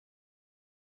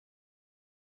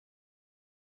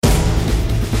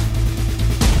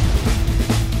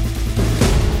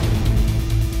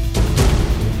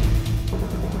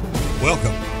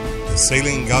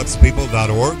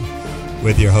sealinggodspeople.org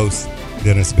with your host,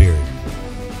 Dennis Beard.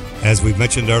 As we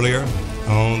mentioned earlier,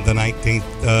 on the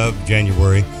 19th of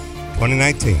January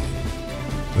 2019,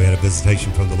 we had a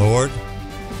visitation from the Lord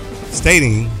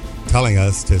telling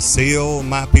us to seal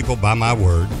my people by my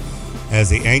word, as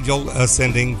the angel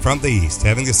ascending from the east,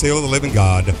 having the seal of the living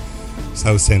God,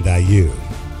 so send I you.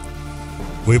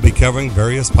 We'll be covering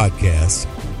various podcasts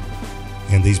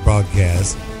in these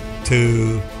broadcasts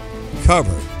to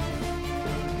cover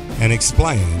and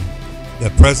explain the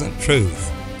present truth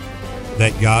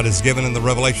that God has given in the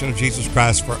revelation of Jesus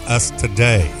Christ for us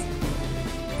today.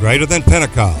 Greater than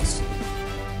Pentecost,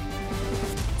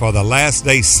 for the last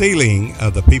day sealing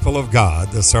of the people of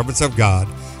God, the servants of God,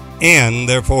 in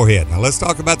their forehead. Now let's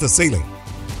talk about the sealing.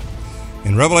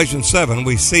 In Revelation 7,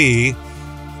 we see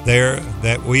there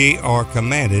that we are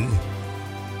commanded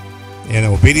in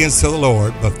obedience to the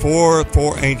Lord, before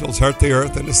four angels hurt the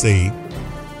earth and the sea,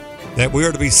 that we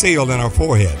are to be sealed in our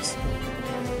foreheads.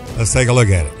 Let's take a look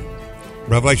at it.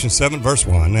 Revelation 7 verse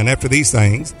 1, and after these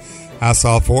things I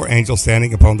saw four angels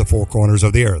standing upon the four corners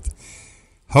of the earth,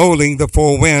 holding the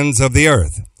four winds of the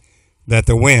earth, that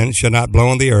the wind should not blow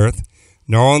on the earth,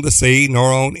 nor on the sea,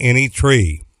 nor on any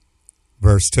tree.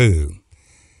 Verse 2,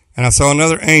 and I saw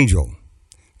another angel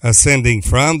ascending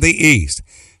from the east,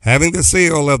 having the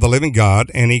seal of the living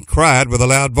God, and he cried with a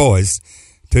loud voice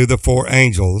to the four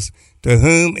angels, to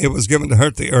whom it was given to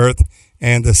hurt the earth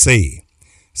and the sea,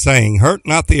 saying, hurt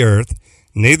not the earth,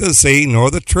 neither the sea,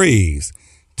 nor the trees,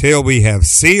 till we have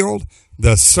sealed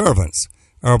the servants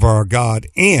of our God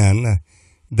in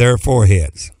their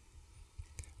foreheads.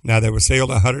 Now, they were sealed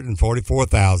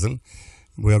 144,000.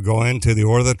 We'll go into the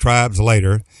order of the tribes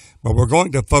later, but we're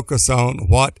going to focus on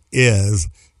what is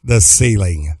the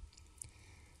sealing.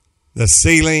 The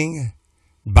sealing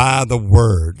by the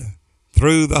Word,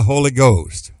 through the Holy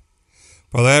Ghost.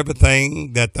 For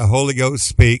everything that the Holy Ghost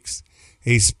speaks,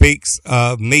 he speaks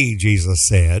of me, Jesus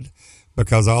said,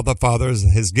 because all the Father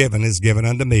has given is given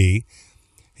unto me.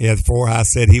 Therefore I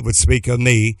said he would speak of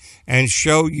me and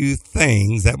show you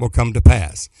things that will come to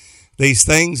pass. These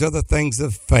things are the things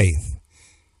of faith.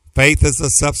 Faith is the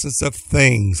substance of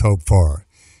things hoped for,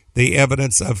 the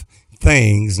evidence of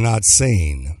things not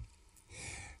seen.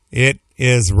 It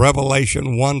is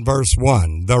Revelation 1 verse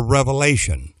 1, the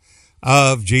revelation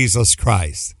of Jesus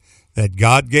Christ, that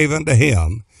God gave unto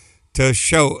him to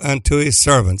show unto his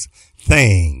servants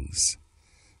things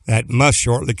that must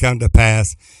shortly come to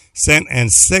pass, sent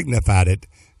and signified it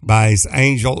by his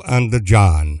angel unto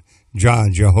John,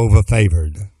 Jehovah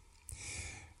favored.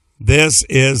 This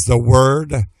is the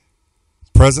word,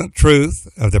 present truth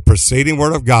of the preceding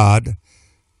word of God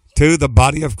to the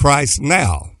body of Christ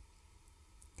now.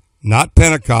 Not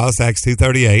Pentecost, Acts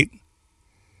 2:38,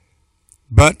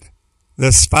 but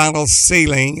this final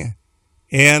sealing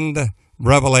in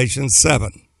Revelation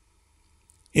 7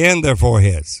 in their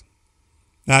foreheads.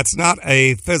 Now, it's not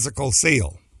a physical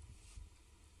seal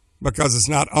because it's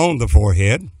not on the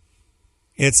forehead.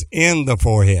 It's in the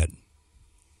forehead.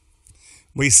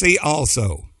 We see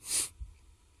also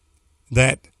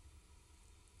that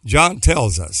John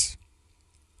tells us,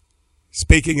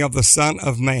 speaking of the Son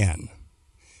of Man,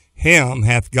 him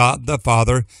hath God the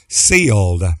Father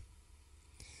sealed.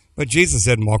 But Jesus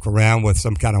didn't walk around with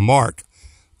some kind of mark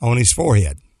on his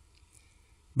forehead.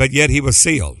 But yet he was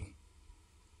sealed,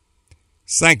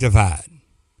 sanctified.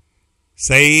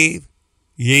 Save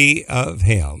ye of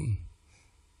him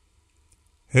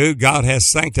who God has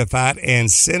sanctified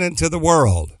and sent into the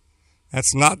world.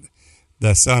 That's not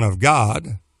the Son of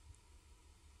God.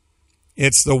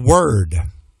 It's the Word.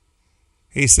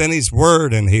 He sent his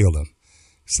Word and healed them.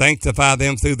 Sanctify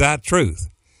them through thy truth.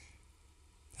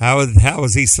 How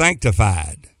is he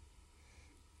sanctified?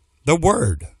 The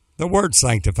Word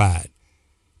sanctified.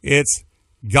 It's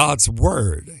God's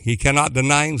Word. He cannot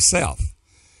deny himself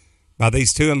by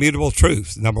these two immutable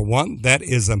truths. Number one, that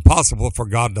is impossible for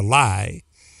God to lie.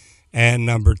 And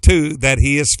number two, that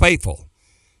he is faithful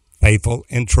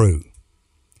and true.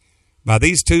 By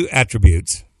these two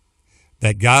attributes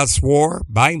that God swore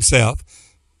by himself,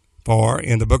 for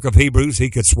in the book of Hebrews,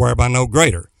 he could swear by no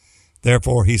greater.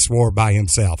 Therefore, he swore by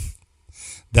himself.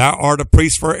 Thou art a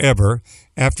priest forever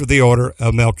after the order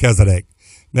of Melchizedek.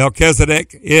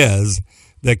 Melchizedek is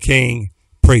the king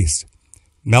priest.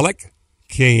 Melech,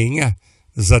 king.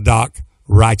 Zadok,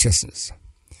 righteousness.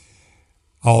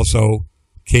 Also,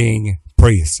 king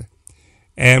priest.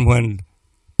 And when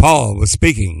Paul was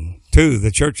speaking to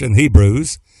the church in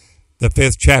Hebrews, the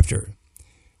 5th chapter,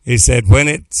 he said, when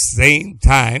it seemed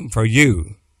time for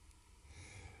you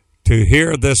to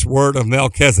hear this word of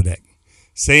Melchizedek,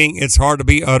 seeing it's hard to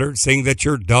be uttered, seeing that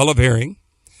you're dull of hearing,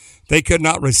 they could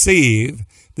not receive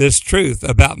this truth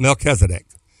about Melchizedek,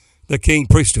 the king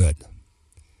priesthood.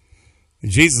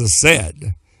 Jesus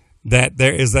said that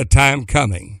there is a time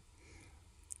coming.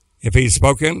 If he's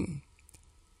spoken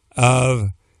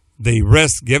of the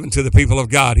rest given to the people of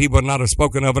God, he would not have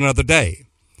spoken of another day.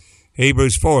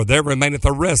 Hebrews 4, there remaineth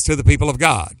a rest to the people of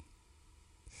God.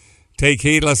 Take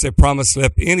heed lest a promise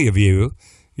slip any of you.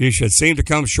 You should seem to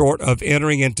come short of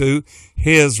entering into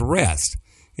his rest.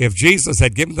 If Jesus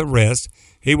had given the rest,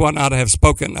 he would not have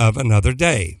spoken of another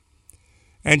day.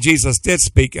 And Jesus did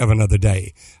speak of another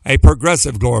day, a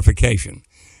progressive glorification.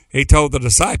 He told the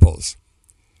disciples,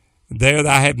 there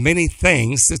I have many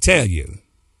things to tell you,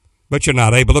 but you're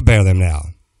not able to bear them now.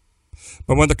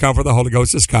 But when the Comforter, the Holy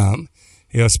Ghost, is come,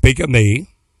 he'll speak of me,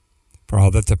 for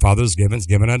all that the Father has given is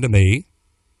given unto me.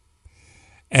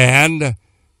 And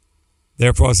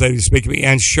therefore I say to speak of me,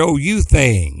 and show you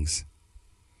things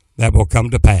that will come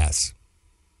to pass.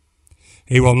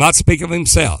 He will not speak of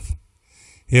himself.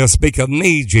 He'll speak of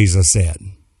me, Jesus said.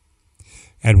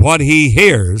 And what he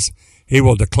hears, he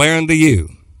will declare unto you.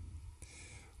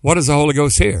 What does the Holy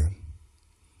Ghost hear?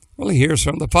 Well, he hears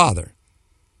from the Father.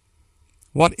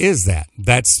 What is that?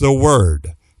 That's the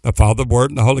Word. The Father, the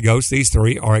Word, and the Holy Ghost, these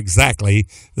three are exactly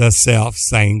the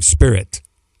self-same Spirit.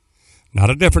 Not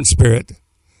a different Spirit,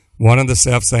 one and the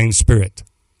self-same Spirit.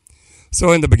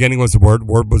 So in the beginning was the Word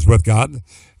was with God,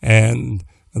 and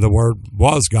the Word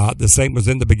was God. The same was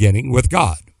in the beginning with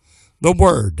God. The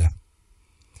Word.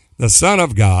 The Son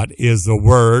of God is the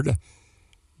Word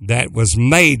that was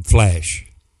made flesh.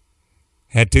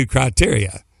 Had two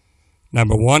criteria.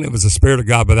 Number one, it was the Spirit of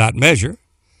God without measure.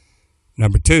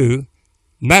 Number two,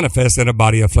 manifest in a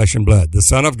body of flesh and blood. The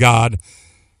Son of God,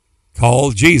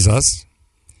 called Jesus,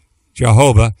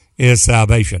 Jehovah, is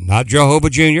salvation. Not Jehovah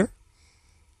Jr.,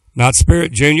 not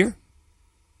Spirit Jr.,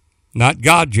 not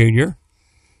God Jr.,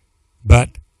 but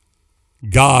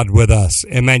God with us,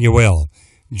 Emmanuel.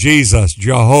 Jesus,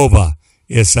 Jehovah,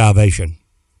 is salvation.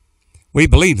 We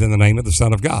believe in the name of the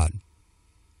Son of God.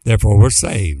 Therefore, we're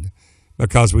saved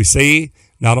because we see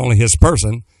not only his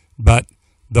person, but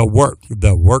the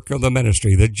work of the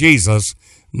ministry, the Jesus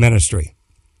ministry.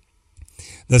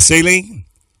 The sealing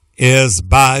is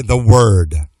by the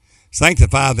word.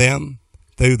 Sanctify them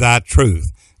through thy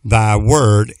truth. Thy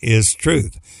word is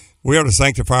truth. We are to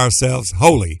sanctify ourselves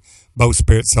wholly, both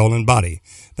spirit, soul, and body,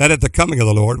 that at the coming of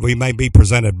the Lord we may be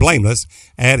presented blameless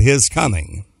at his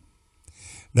coming.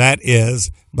 That is,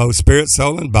 both spirit,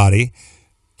 soul, and body,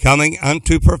 coming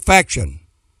unto perfection,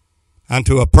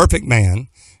 unto a perfect man,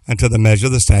 unto the measure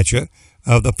of the stature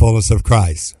of the fullness of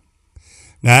Christ.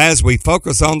 Now, as we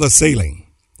focus on the sealing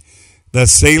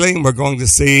we're going to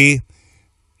see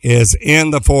is in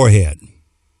the forehead.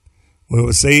 We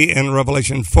will see in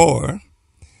Revelation 4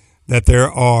 that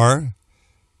there are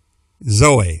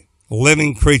Zoe,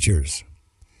 living creatures.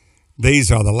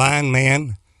 These are the lion,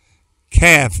 man,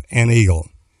 calf, and eagle.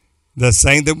 The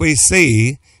same that we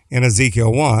see in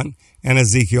Ezekiel 1 and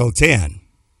Ezekiel 10.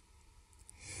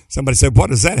 Somebody said, what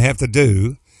does that have to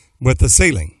do with the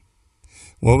sealing?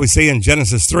 Well, we see in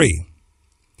Genesis 3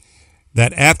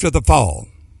 that after the fall,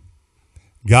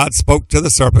 God spoke to the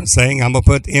serpent saying, I'm going to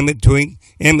put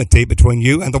enmity between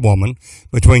you and the woman,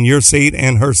 between your seed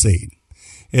and her seed.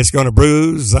 It's going to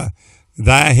bruise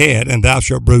thy head, and thou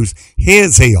shalt bruise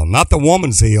his heel, not the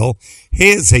woman's heel,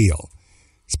 his heel.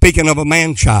 Speaking of a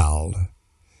man-child,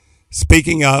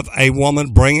 speaking of a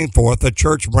woman bringing forth, the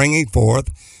church bringing forth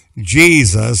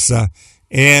Jesus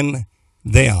in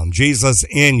them, Jesus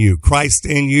in you, Christ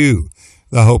in you,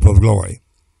 the hope of glory.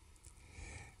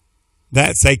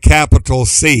 That's a capital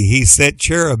C. He set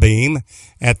cherubim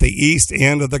at the east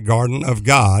end of the garden of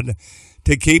God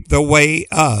to keep the way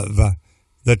of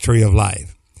the tree of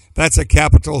life. That's a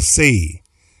capital C,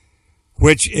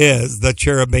 which is the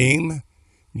cherubim,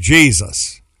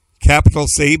 Jesus. Capital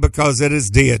C because it is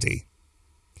deity.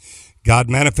 God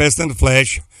manifest in the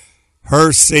flesh,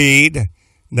 her seed,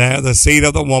 now the seed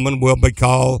of the woman will be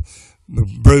called,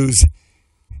 bruise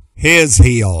his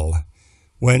heel.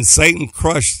 When Satan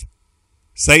crushed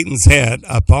Satan's head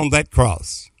upon that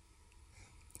cross,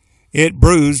 it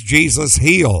bruised Jesus'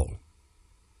 heel,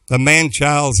 the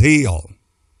man-child's heel.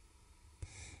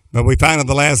 But we find in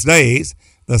the last days,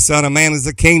 the Son of Man is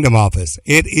the kingdom office.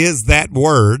 It is that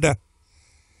word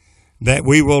that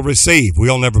we will receive.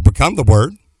 We'll never become the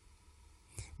word,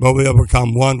 but we'll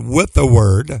become one with the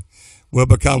word. We'll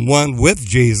become one with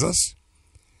Jesus.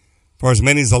 For as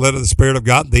many as are led of the Spirit of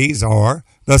God, these are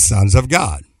the sons of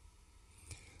God.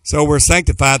 So we're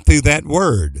sanctified through that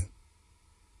word.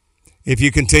 If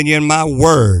you continue in my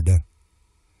word,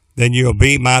 then you'll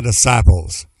be my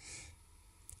disciples.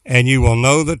 and you will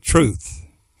know the truth,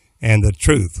 and the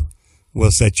truth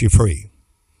will set you free.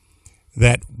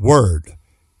 That word,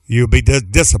 you'll be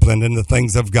disciplined in the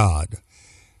things of God.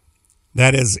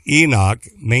 That is, Enoch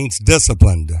means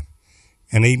disciplined.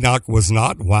 And Enoch was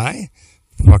not. Why?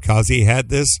 Because he had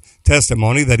this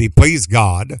testimony that he pleased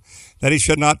God, that he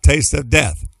should not taste of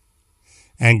death.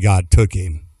 And God took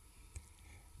him.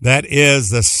 That is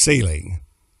the sealing.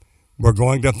 We're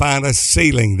going to find a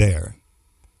sealing there.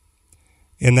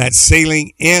 In that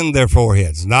sealing in their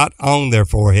foreheads, not on their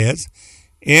foreheads,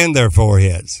 in their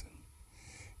foreheads.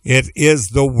 It is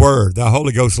the Word, the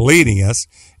Holy Ghost leading us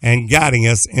and guiding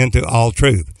us into all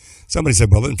truth. Somebody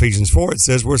said, well, in Ephesians 4, it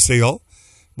says we're sealed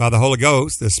by the Holy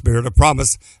Ghost, the Spirit of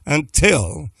promise,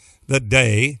 until the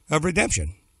day of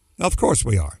redemption. Of course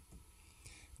we are.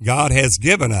 God has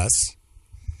given us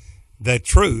the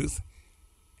truth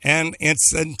and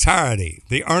its entirety.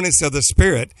 The earnest of the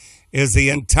Spirit is the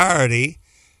entirety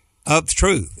of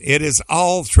truth. It is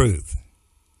all truth,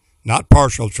 not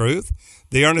partial truth.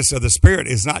 The earnest of the Spirit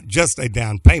is not just a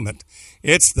down payment.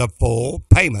 It's the full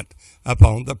payment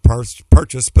upon the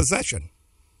purchased possession,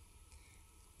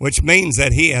 which means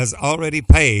that he has already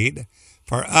paid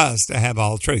for us to have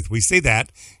all truth. We see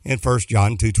that in 1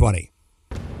 John 2:20.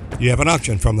 You have an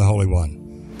unction from the Holy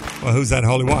One. Well, who's that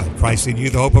Holy One? Christ in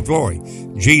you, the hope of glory.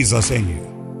 Jesus in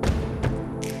you.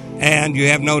 And you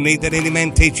have no need that any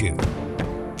man teach you.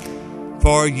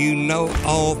 For you know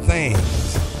all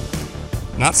things.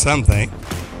 Not some things.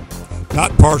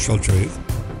 Not partial truth.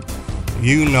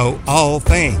 You know all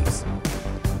things.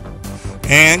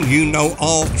 And you know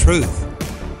all truth.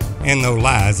 And no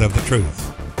lies of the truth.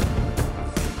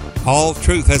 All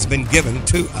truth has been given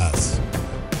to us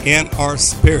in our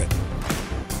spirit,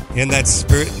 in that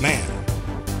spirit man.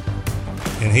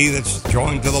 And he that's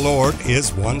joined to the Lord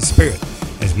is one spirit.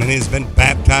 As many as have been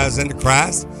baptized into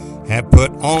Christ have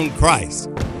put on Christ.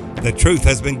 The truth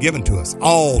has been given to us.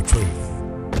 All truth.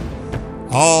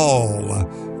 All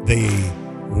the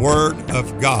Word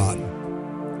of God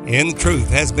in truth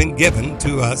has been given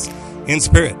to us in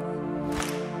spirit.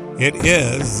 It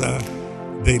is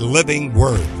the living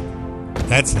Word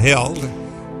that's held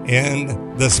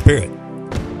in the Spirit.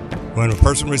 When a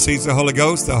person receives the Holy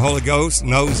Ghost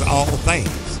knows all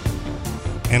things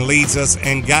and leads us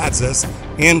and guides us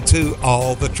into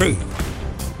all the truth.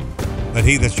 But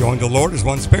he that's joined to the Lord is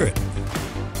one spirit.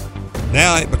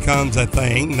 Now it becomes a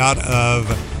thing not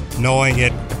of knowing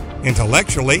it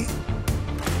intellectually.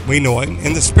 We know him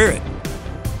in the Spirit.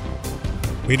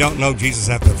 We don't know Jesus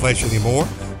after the flesh anymore,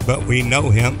 but we know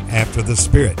him after the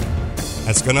Spirit.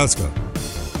 That's gnosko.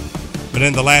 But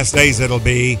in the last days it'll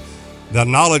be the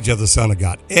knowledge of the Son of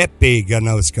God,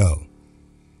 epignosko,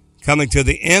 coming to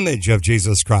the image of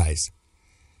Jesus Christ,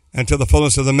 and to the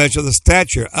fullness of the measure of the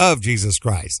stature of Jesus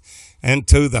Christ, and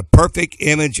to the perfect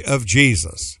image of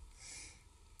Jesus.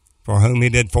 For whom he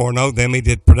did foreknow, them he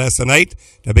did predestinate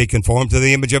to be conformed to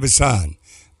the image of his Son.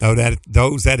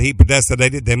 Those that he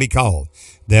predestinated, them he called.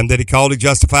 Them that he called, he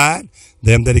justified.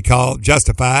 Them that he called,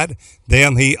 justified.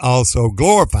 Them he also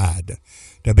glorified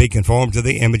to be conformed to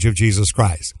the image of Jesus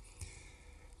Christ.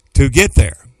 To get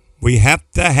there, we have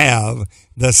to have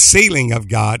the sealing of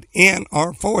God in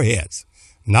our foreheads.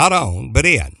 Not on, but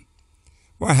in.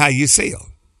 Well, how you seal?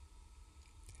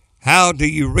 How do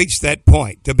you reach that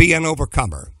point to be an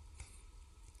overcomer?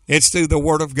 It's through the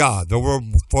Word of God.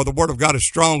 For the Word of God is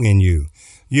strong in you.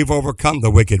 You've overcome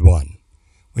the wicked one.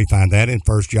 We find that in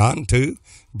 1 John 2,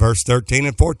 verse 13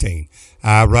 and 14.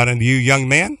 I write unto you, young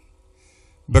men,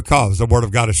 because the Word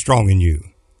of God is strong in you,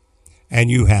 and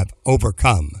you have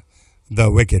overcome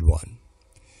the wicked one.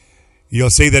 You'll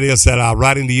see that he said, I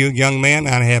write unto you, young man,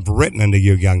 and I have written unto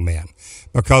you, young man,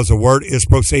 because the Word is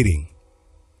proceeding.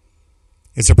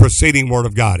 It's a proceeding Word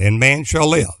of God, and man shall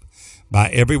live by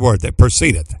every word that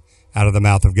proceedeth out of the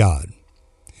mouth of God.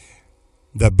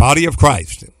 The body of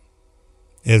Christ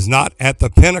is not at the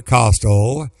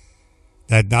Pentecostal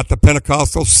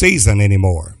season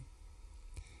anymore.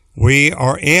 We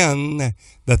are in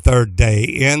the third day,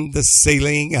 in the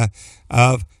sealing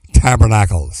of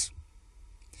tabernacles.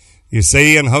 You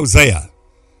see in Hosea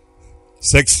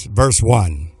 6, verse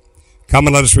 1, come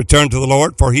and let us return to the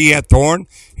Lord, for he hath torn,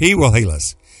 he will heal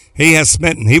us. He has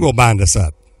smitten, he will bind us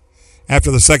up.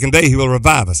 After the second day, he will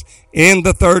revive us. In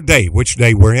the third day, which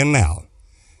day we're in now,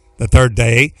 the third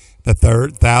day, the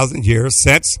third 1,000 years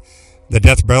since the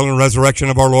death, burial, and resurrection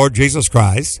of our Lord Jesus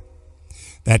Christ,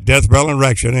 that death, burial, and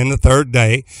resurrection in the third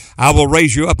day, I will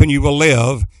raise you up and you will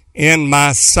live in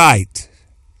my sight.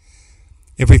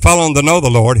 If we follow on to know the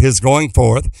Lord, his going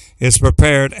forth is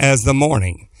prepared as the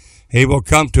morning. He will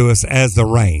come to us as the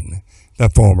rain, the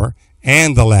former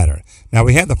and the latter. Now,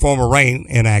 we had the former rain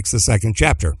in Acts, the 2nd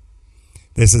chapter.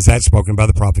 This is that spoken by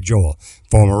the prophet Joel,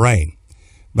 former rain.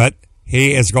 But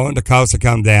he is going to cause to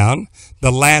come down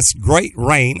the last great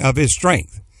rain of his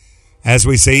strength, as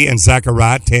we see in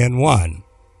Zechariah 10:1.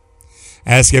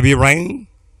 Ask if you rain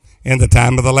in the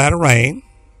time of the latter rain,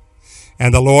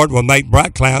 and the Lord will make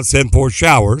bright clouds send forth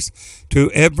showers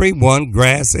to every one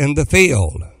grass in the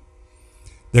field.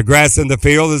 The grass in the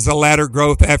field is the latter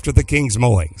growth after the king's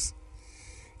mowings.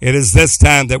 It is this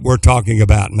time that we're talking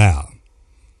about now.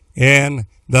 In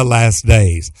the last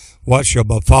days, what shall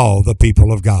befall the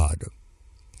people of God?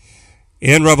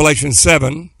 In Revelation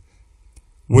 7,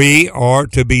 we are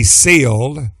to be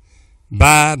sealed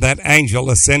by that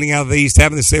angel ascending out of the east,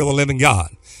 having the seal of the living God.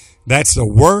 That's the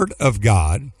word of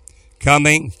God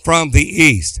coming from the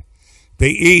east. The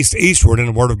eastward in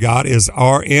the word of God is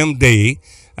RMD,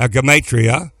 a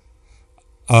gematria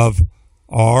of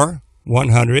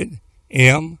R100,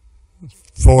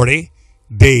 M40,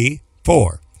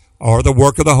 D4, or the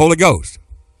work of the Holy Ghost.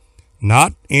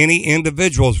 Not any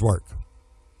individual's work,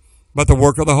 but the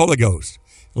work of the Holy Ghost,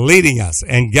 leading us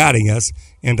and guiding us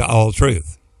into all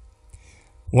truth.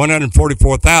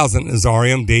 144,000 is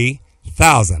RMD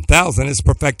 1,000. 1,000 is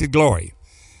perfected glory.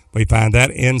 We find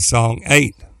that in Song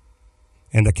 8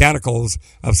 in the Canticles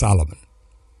of Solomon.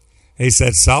 He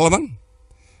said, Solomon,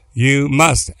 you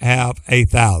must have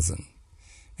 1,000.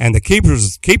 And the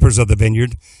keepers of the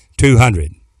vineyard,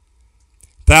 200.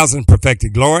 1,000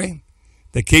 perfected glory.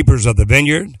 The keepers of the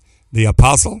vineyard, the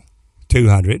apostle,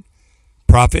 200.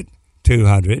 Prophet,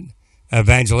 200.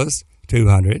 Evangelist,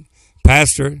 200.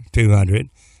 Pastor, 200.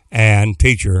 And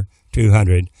teacher,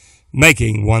 200.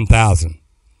 Making 1,000.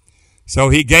 So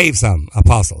he gave some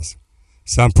apostles,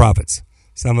 some prophets,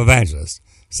 some evangelists,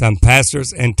 some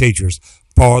pastors and teachers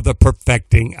for the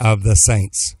perfecting of the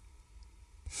saints,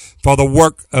 for the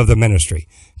work of the ministry.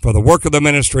 For the work of the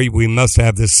ministry, we must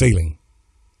have this sealing.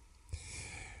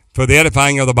 For the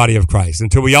edifying of the body of Christ,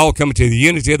 until we all come to the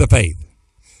unity of the faith,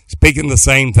 speaking the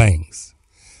same things,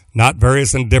 not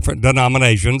various and different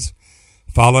denominations,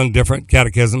 following different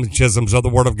catechisms and schisms of the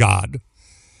Word of God,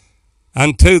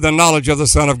 unto the knowledge of the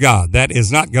Son of God. That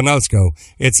is not gnosko,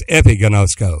 it's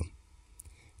epignosko.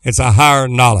 It's a higher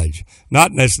knowledge,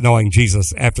 not just knowing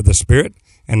Jesus after the Spirit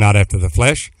and not after the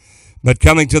flesh, but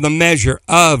coming to the measure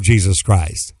of Jesus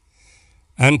Christ,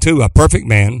 unto a perfect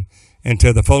man, and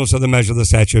to the fullness of the measure of the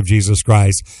stature of Jesus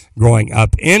Christ, growing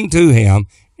up into him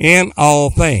in all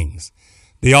things.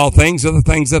 The all things are the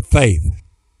things of faith.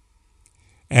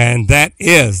 And that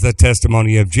is the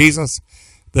testimony of Jesus,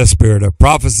 the spirit of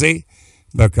prophecy,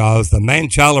 because the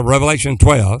man-child of Revelation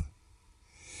 12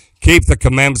 keep the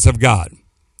commandments of God.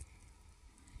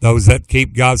 Those that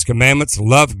keep God's commandments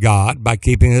love God by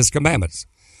keeping his commandments.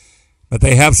 But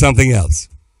they have something else.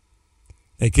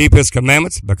 They keep his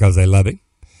commandments because they love him.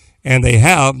 And they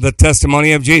have the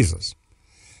testimony of Jesus.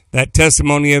 That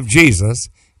testimony of Jesus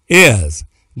is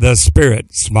the spirit,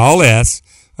 small s,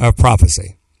 of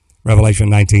prophecy. Revelation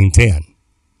 19:10.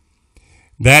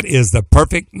 That is the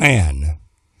perfect man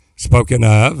spoken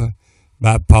of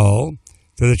by Paul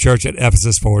to the church at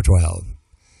Ephesus 4:12.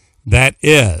 That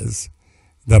is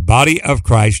the body of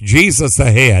Christ, Jesus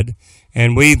the head,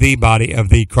 and we the body of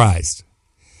the Christ.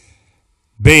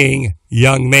 Being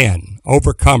young men,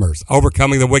 overcomers,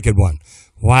 overcoming the wicked one.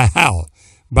 Why, how?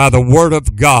 By the word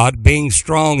of God being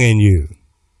strong in you.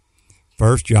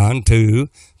 1 John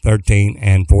 2:13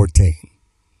 and 14.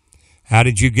 How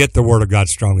did you get the word of God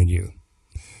strong in you?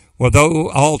 Well, though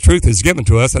all truth is given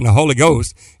to us and the Holy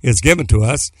Ghost is given to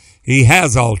us, he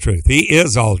has all truth. He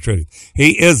is all truth.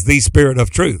 He is the Spirit of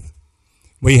truth.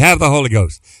 We have the Holy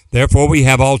Ghost. Therefore, we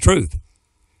have all truth.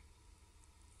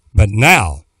 But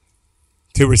now,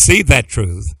 to receive that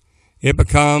truth, it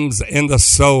becomes in the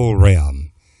soul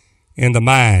realm, in the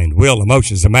mind, will,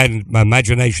 emotions,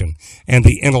 imagination, and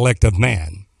the intellect of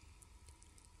man.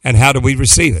 And how do we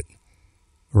receive it?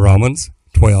 Romans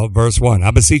 12, verse 1.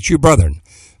 I beseech you, brethren,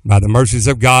 by the mercies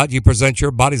of God, you present your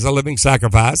bodies a living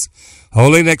sacrifice,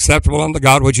 holy and acceptable unto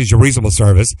God, which is your reasonable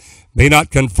service. Be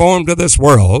not conformed to this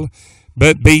world,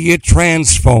 but be ye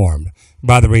transformed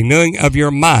by the renewing of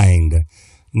your mind,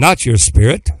 not your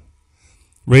spirit.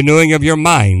 Renewing of your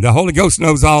mind. The Holy Ghost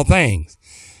knows all things.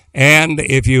 And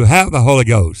if you have the Holy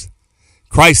Ghost,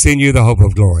 Christ in you, the hope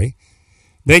of glory,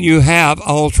 then you have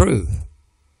all truth.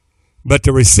 But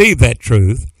to receive that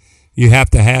truth, you have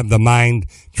to have the mind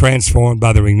transformed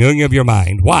by the renewing of your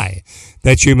mind. Why?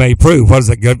 That you may prove what is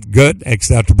the good,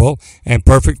 acceptable, and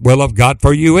perfect will of God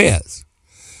for you is.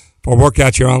 For work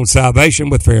out your own salvation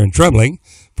with fear and trembling,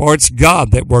 for it's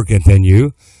God that worketh in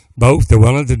you, both the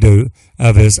willing to do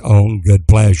of his own good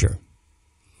pleasure.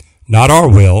 Not our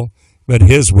will, but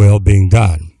his will being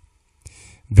done.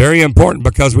 Very important,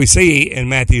 because we see in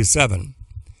Matthew 7,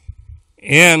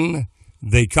 in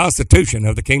the constitution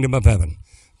of the kingdom of heaven,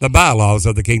 the bylaws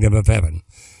of the kingdom of heaven,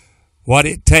 what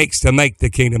it takes to make the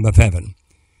kingdom of heaven.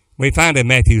 We find in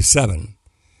Matthew 7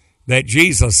 that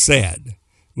Jesus said,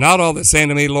 not all that say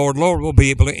unto me, Lord, Lord, will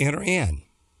be able to enter in.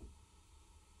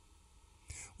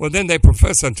 Well, then they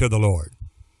profess unto the Lord,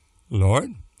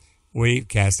 Lord, we've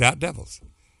cast out devils.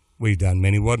 We've done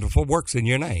many wonderful works in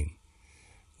your name.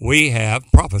 We have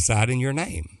prophesied in your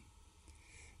name.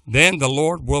 Then the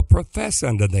Lord will profess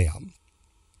unto them.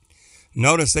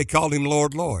 Notice they called him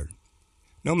Lord, Lord.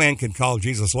 No man can call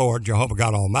Jesus Lord, Jehovah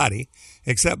God Almighty,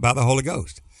 except by the Holy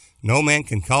Ghost. No man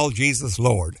can call Jesus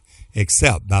Lord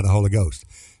except by the Holy Ghost.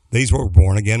 These were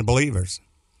born-again believers.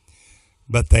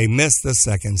 But they missed the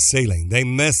second sealing. They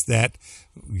missed that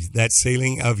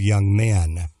sealing of young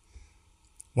men.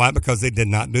 Why? Because they did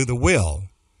not do the will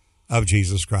of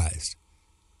Jesus Christ.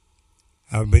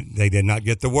 They did not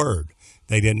get the word.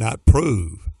 They did not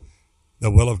prove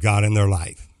the will of God in their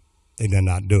life. They did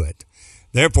not do it.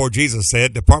 Therefore, Jesus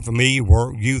said, depart from me,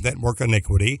 you that work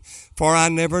iniquity, for I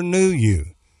never knew you.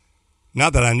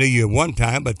 Not that I knew you at one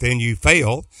time, but then you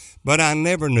failed, but I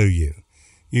never knew you.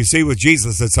 You see, with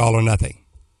Jesus, it's all or nothing.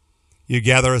 You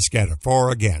gather or scatter, for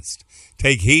or against.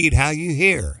 Take heed how you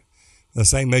hear. The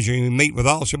same measure you meet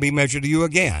withal shall be measured to you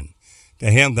again. To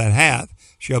him that hath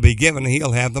shall be given, and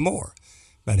he'll have the more.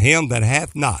 But him that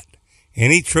hath not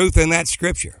any truth in that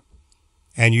scripture,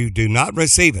 and you do not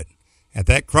receive it at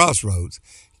that crossroads,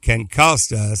 can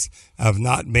cost us of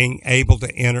not being able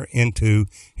to enter into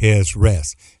his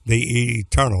rest, the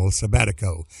eternal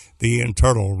sabbatico, the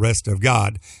eternal rest of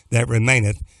God that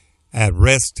remaineth at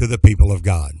rest to the people of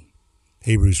God.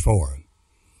 Hebrews 4.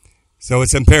 So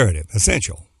it's imperative,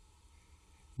 essential,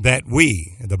 that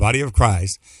we, the body of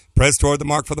Christ, press toward the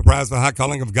mark for the prize of the high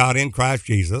calling of God in Christ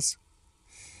Jesus.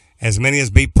 As many as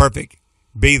be perfect,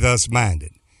 be thus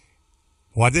minded.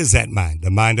 What is that mind? The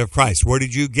mind of Christ. Where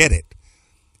did you get it?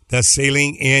 The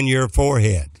sealing in your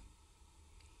forehead.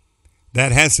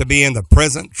 That has to be in the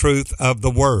present truth of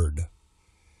the word.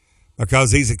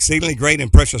 Because these exceedingly great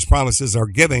and precious promises are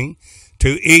giving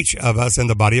to each of us in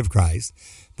the body of Christ,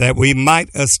 that we might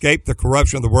escape the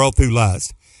corruption of the world through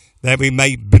lust, that we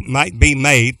might be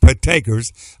made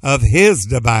partakers of his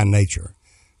divine nature.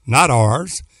 Not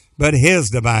ours, but his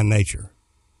divine nature.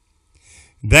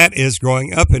 That is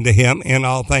growing up into him in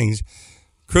all things,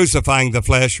 crucifying the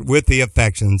flesh with the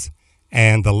affections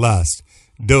and the lust,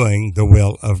 doing the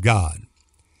will of God.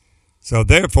 So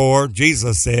therefore,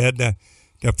 Jesus said,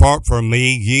 depart from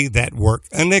me, ye that work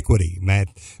iniquity,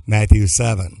 Matthew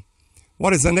 7.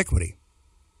 What is iniquity?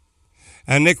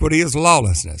 Iniquity is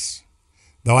lawlessness.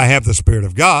 Though I have the Spirit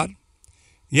of God,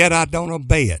 yet I don't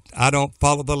obey it. I don't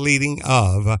follow the leading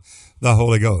of the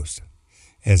Holy Ghost.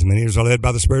 As many as are led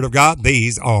by the Spirit of God,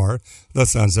 these are the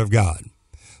sons of God.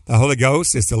 The Holy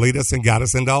Ghost is to lead us and guide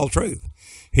us into all truth.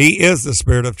 He is the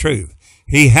Spirit of truth.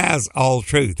 He has all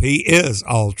truth. He is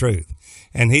all truth.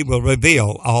 And he will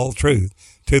reveal all truth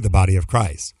to the body of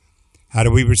Christ. How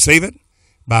do we receive it?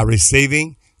 By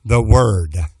receiving the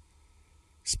Word.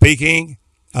 Speaking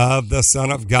of the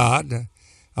Son of God,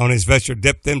 on his vesture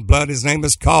dipped in blood, his name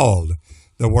is called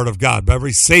the Word of God. By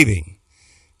receiving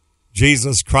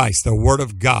Jesus Christ, the Word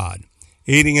of God,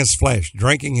 eating his flesh,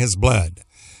 drinking his blood,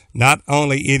 not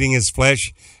only eating his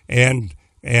flesh and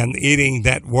eating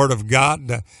that Word of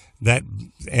God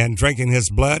and drinking his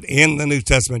blood in the New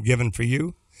Testament given for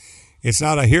you. It's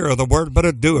not a hearer of the Word, but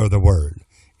a doer of the Word,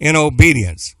 in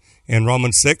obedience. In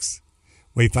Romans 6,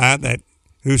 we find that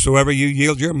whosoever you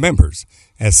yield your members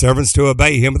as servants to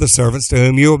obey him are the servants to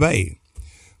whom you obey,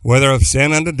 whether of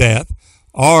sin unto death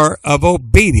or of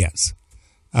obedience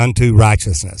unto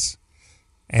righteousness,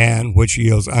 and which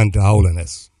yields unto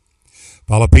holiness.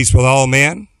 Follow peace with all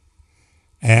men,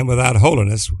 and without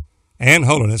holiness, and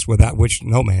holiness without which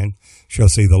no man shall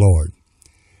see the Lord.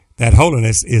 That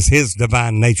holiness is his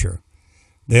divine nature.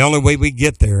 The only way we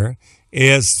get there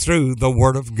is through the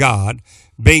Word of God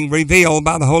being revealed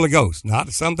by the Holy Ghost, not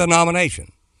some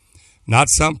denomination, not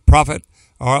some prophet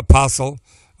or apostle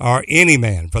or any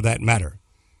man for that matter.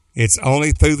 It's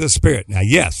only through the Spirit. Now,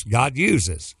 yes, God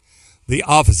uses the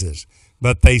offices,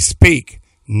 but they speak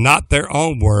not their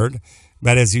own word,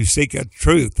 but as you seek a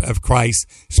truth of Christ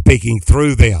speaking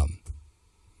through them.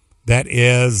 That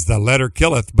is, the letter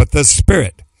killeth, but the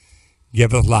Spirit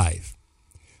giveth life.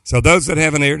 So those that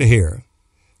have an ear to hear,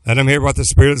 let them hear what the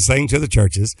Spirit is saying to the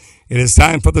churches. It is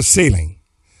time for the sealing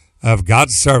of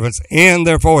God's servants in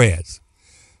their foreheads.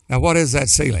 Now, what is that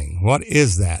sealing? What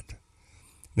is that?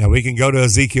 Now, we can go to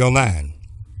Ezekiel 9.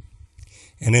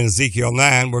 And in Ezekiel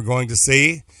 9, we're going to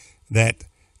see that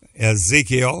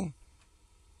Ezekiel,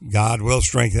 God will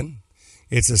strengthen.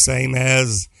 It's the same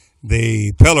as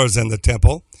the pillars in the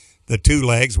temple, the two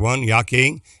legs, one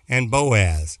Yakin and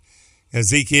Boaz.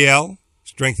 Ezekiel,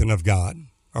 strengthen of God,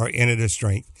 or in it is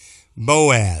strength.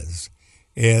 Boaz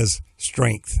is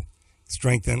strength,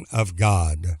 strengthen of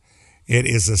God. It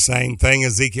is the same thing,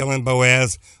 Ezekiel and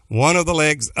Boaz. One of the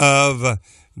legs of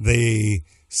the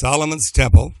Solomon's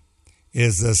temple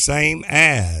is the same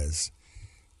as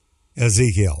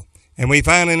Ezekiel. And we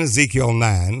find in Ezekiel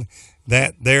 9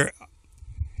 that there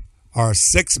are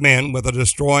 6 men with a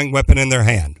destroying weapon in their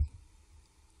hand.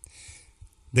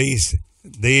 These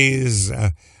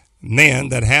men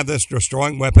that have this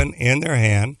destroying weapon in their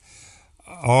hand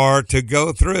are to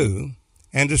go through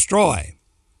and destroy.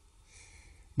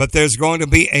 But there's going to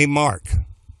be a mark.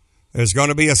 There's going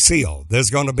to be a seal. There's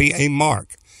going to be a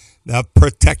mark of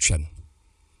protection.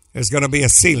 There's going to be a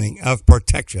sealing of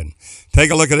protection. Take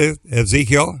a look at it,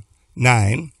 Ezekiel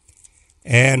 9,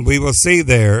 and we will see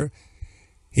there,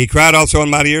 he cried also in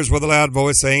mighty ears with a loud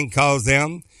voice, saying, cause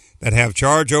them that have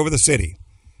charge over the city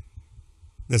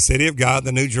of God,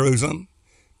 the New Jerusalem,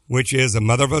 which is the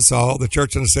mother of us all, the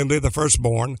church and assembly of the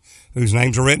firstborn, whose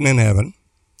names are written in heaven,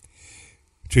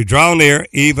 to draw near,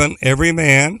 even every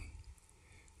man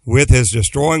with his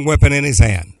destroying weapon in his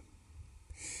hand.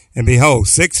 And behold,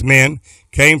 6 men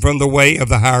came from the way of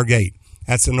the higher gate.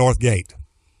 That's the north gate,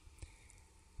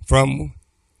 from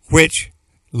which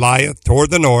lieth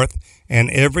toward the north, and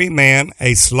every man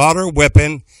a slaughter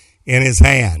weapon in his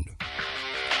hand.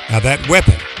 Now that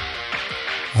weapon,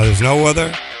 there's no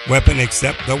other weapon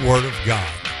except the word of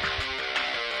God.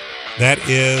 That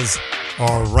is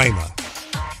our rhema.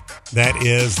 That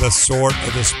is the sword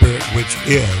of the Spirit, which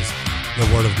is the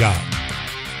word of God.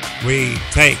 We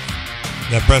take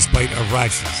the breastplate of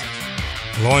righteousness,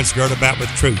 loins girded about with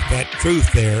truth. That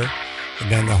truth there, and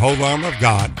then the whole armor of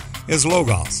God is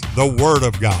Logos, the word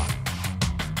of God.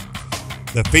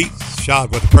 The feet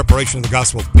shod with the preparation of the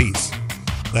gospel of peace,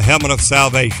 the helmet of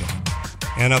salvation,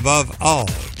 and above all,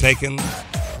 taking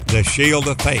the shield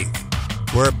of faith,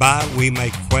 whereby we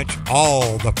may quench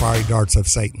all the fiery darts of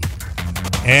Satan.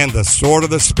 And the sword of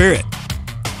the Spirit.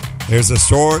 There's the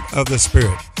sword of the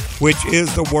Spirit, which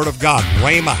is the word of God,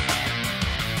 Rhema.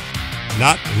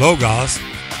 Not Logos,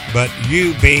 but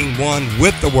you being one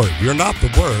with the word. You're not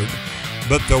the word,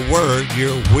 but the word,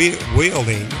 you're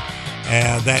wielding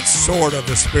that sword of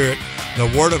the Spirit, the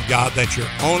word of God, that's your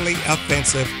only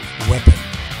offensive weapon.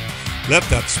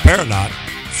 Lift up, spare not,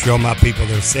 show my people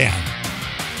their sin.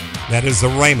 That is the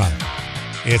Rhema.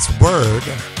 It's word,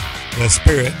 the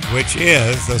Spirit, which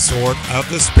is the sword of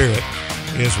the Spirit,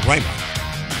 is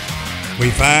Rhema.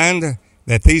 We find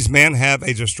that these men have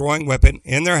a destroying weapon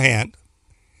in their hand,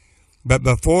 but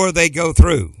before they go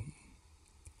through,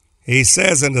 he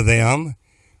says unto them,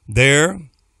 there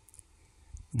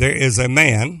is a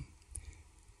man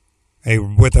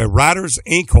with a writer's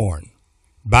inkhorn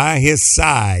by his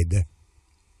side,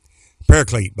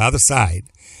 paraclete by the side,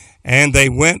 and they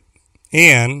went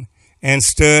in and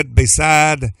stood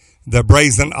beside the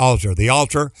brazen altar, the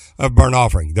altar of burnt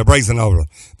offering, the brazen altar,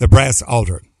 the brass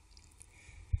altar.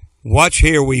 Watch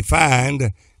here, we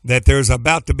find that there's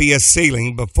about to be a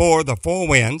sealing before the 4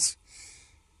 winds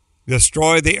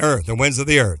destroy the earth, the winds of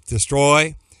the earth,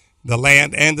 destroy the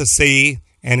land and the sea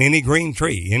and any green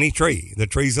tree, any tree, the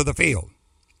trees of the field.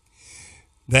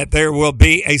 That there will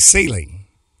be a sealing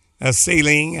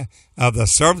of the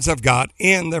servants of God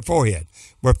in their forehead.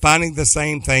 We're finding the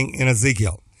same thing in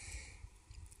Ezekiel.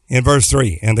 In verse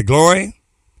 3, and the glory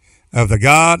of the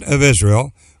God of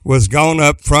Israel was gone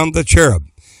up from the cherub.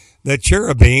 The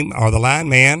cherubim are the lion,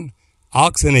 man,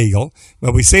 ox, and eagle.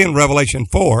 But we see in Revelation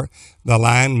 4, the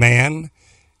lion, man.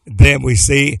 Then we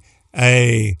see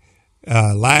a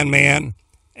lion, man,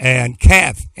 and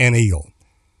calf and eagle.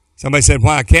 Somebody said,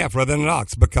 why a calf rather than an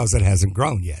ox? Because it hasn't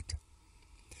grown yet.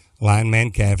 Lion,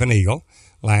 man, calf, and eagle.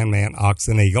 Lion, man, ox,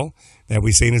 and eagle. That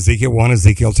we see in Ezekiel 1,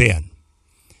 Ezekiel 10.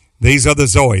 These are the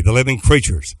Zoe, the living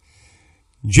creatures.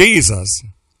 Jesus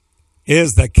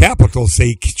is the capital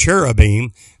C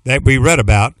cherubim that we read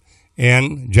about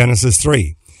in Genesis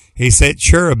 3. He said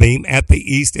cherubim at the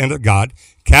east end of God,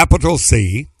 capital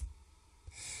C,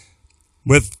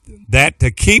 with that to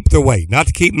keep the way, not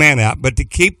to keep man out, but to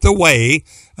keep the way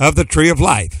of the tree of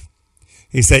life.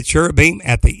 He said cherubim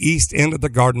at the east end of the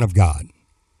garden of God,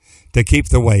 to keep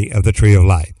the way of the tree of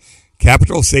life.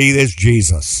 Capital C is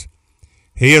Jesus.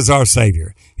 He is our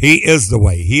Savior. He is the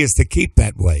way. He is to keep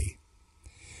that way.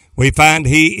 We find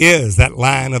he is that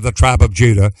Lion of the tribe of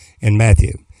Judah in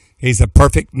Matthew. He's a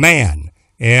perfect man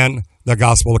in the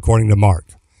gospel according to Mark.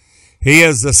 He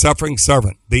is the suffering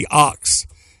servant, the ox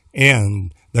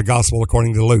in the gospel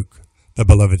according to Luke, the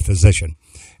beloved physician.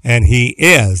 And he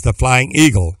is the flying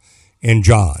eagle in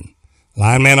John.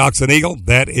 Lion, man, ox, and eagle,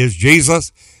 that is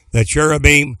Jesus. The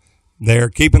cherubim, they're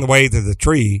keeping the way to the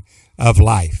tree of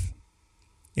life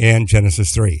in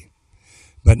Genesis 3.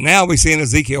 But now we see in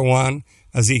Ezekiel 1,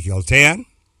 Ezekiel 10,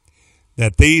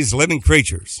 that these living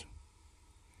creatures,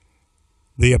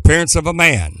 the appearance of a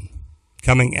man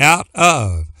coming out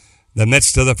of the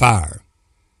midst of the fire.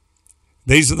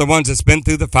 These are the ones that's been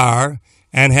through the fire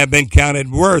and have been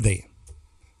counted worthy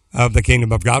of the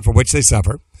kingdom of God for which they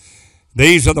suffer.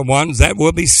 These are the ones that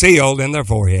will be sealed in their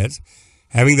foreheads,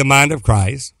 having the mind of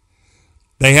Christ.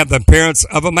 They have the appearance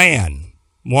of a man.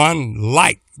 One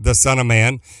like the Son of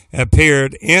Man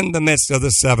appeared in the midst of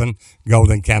the 7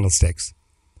 golden candlesticks.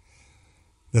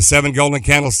 The 7 golden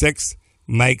candlesticks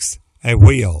makes a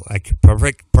wheel, a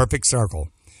perfect circle.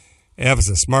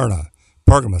 Ephesus, Smyrna,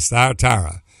 Pergamos,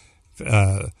 Thyatira,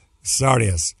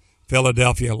 Sardis,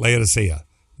 Philadelphia, Laodicea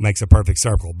makes a perfect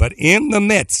circle. But in the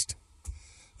midst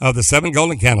of the 7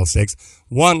 golden candlesticks,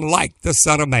 one like the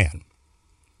Son of Man,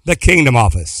 the kingdom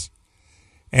office.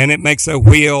 And it makes a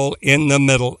wheel in the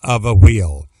middle of a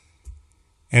wheel.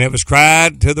 And it was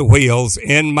cried to the wheels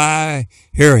in my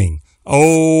hearing,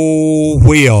 O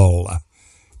wheel.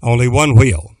 Only one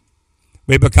wheel.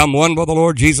 We become one with the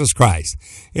Lord Jesus Christ.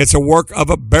 It's a work of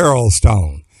a beryl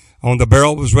stone. On the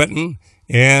beryl was written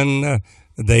in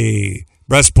the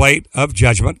breastplate of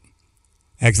judgment,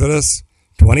 Exodus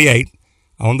 28,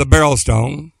 on the beryl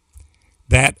stone,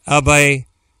 that of a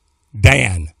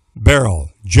Dan,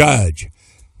 beryl, judge.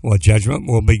 Well, judgment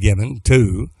will be given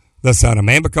to the Son of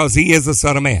Man because he is the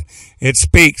Son of Man. It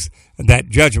speaks that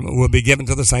judgment will be given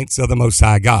to the saints of the Most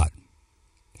High God.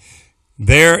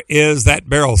 There is that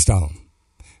beryl stone.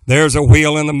 There's a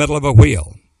wheel in the middle of a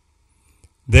wheel.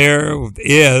 There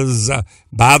is,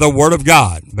 by the word of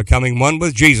God, becoming one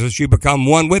with Jesus, you become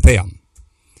one with him.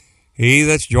 He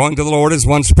that's joined to the Lord is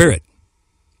one spirit.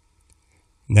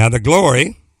 Now the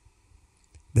glory,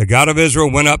 the God of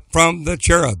Israel went up from the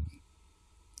cherubim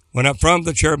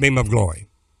of glory.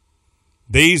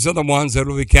 These are the ones that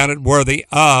will be counted worthy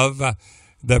of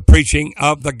the preaching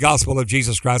of the gospel of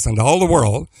Jesus Christ unto all the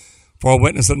world for a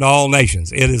witness unto all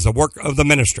nations. It is a work of the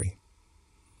ministry.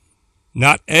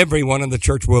 Not everyone in the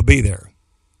church will be there.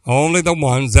 Only the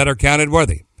ones that are counted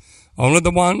worthy. Only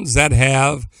the ones that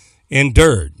have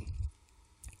endured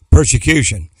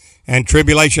persecution and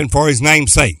tribulation for his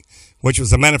name's sake, which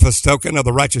was a manifest token of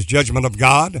the righteous judgment of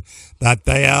God, that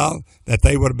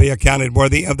they would be accounted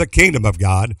worthy of the kingdom of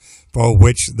God for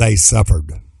which they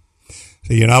suffered.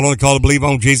 So you're not only called to believe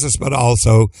on Jesus, but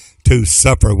also to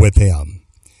suffer with him.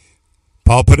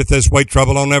 Paul put it this way,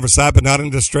 trouble on every side, but not in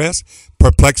distress,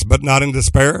 perplexed, but not in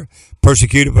despair,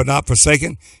 persecuted, but not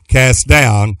forsaken, cast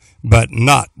down, but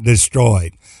not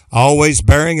destroyed, always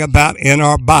bearing about in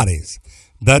our bodies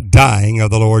the dying of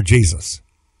the Lord Jesus,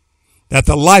 that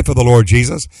the life of the Lord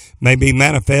Jesus may be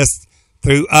manifest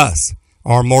through us,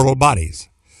 our mortal bodies.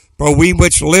 For we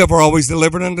which live are always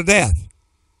delivered unto death.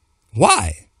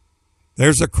 Why?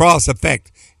 There's a cross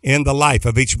effect in the life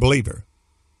of each believer,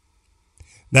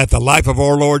 that the life of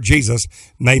our Lord Jesus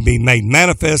may be made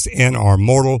manifest in our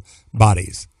mortal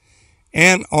bodies,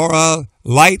 and our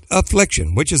light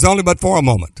affliction, which is only but for a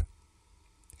moment,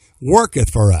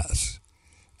 worketh for us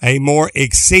a more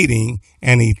exceeding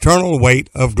and eternal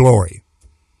weight of glory.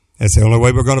 That's the only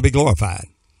way we're going to be glorified.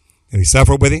 If we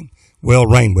suffer with him, we'll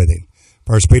reign with him.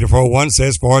 1 Peter 4:1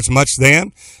 says, For as much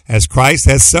then as Christ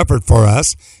has suffered for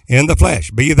us in the flesh,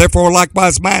 be ye therefore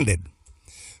likewise minded.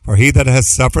 For he that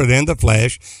has suffered in the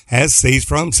flesh has ceased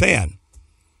from sin.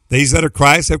 These that are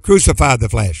Christ have crucified the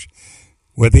flesh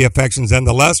with the affections and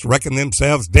the lust, reckon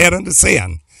themselves dead unto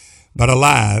sin, but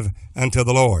alive unto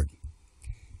the Lord.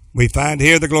 We find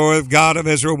here the glory of God of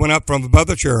Israel went up from above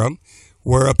the cherub,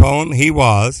 whereupon he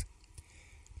was,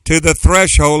 to the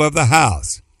threshold of the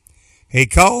house. He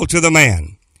called to the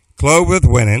man, clothed with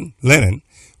linen,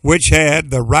 which had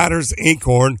the writer's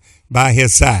inkhorn by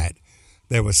his side.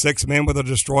 There were 6 men with a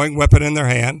destroying weapon in their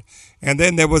hand, and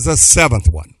then there was a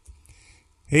 7th one.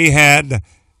 He had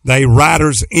the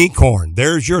writer's inkhorn.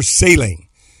 There's your sealing.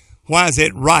 Why is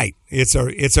it right? It's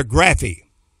a graphy,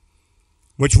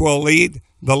 which will lead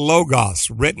the Logos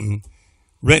written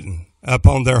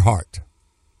upon their heart.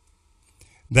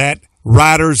 That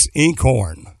writer's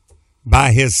inkhorn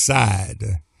by his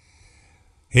side.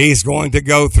 He's going to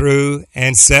go through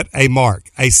and set a mark,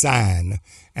 a sign,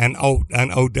 an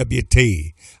OWT,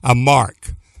 a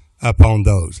mark upon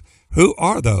those. Who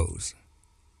are those?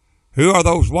 Who are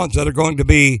those ones that are going to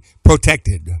be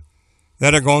protected,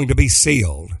 that are going to be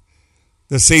sealed?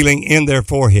 the sealing in their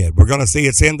forehead. We're going to see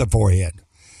it's in the forehead.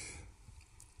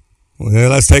 Well,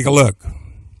 let's take a look.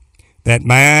 That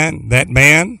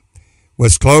man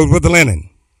was clothed with linen,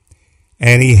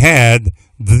 and he had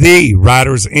the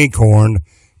writer's inkhorn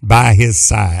by his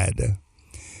side.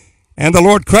 And the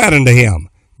Lord cried unto him,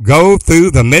 Go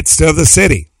through the midst of the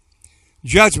city.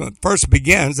 Judgment first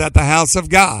begins at the house of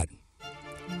God.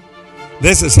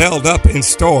 This is held up in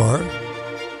store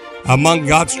among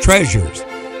God's treasures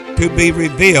to be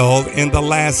revealed in the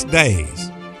last days.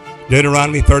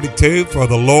 Deuteronomy 32, for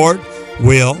the Lord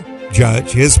will judge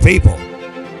his people.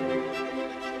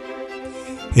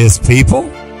 His people?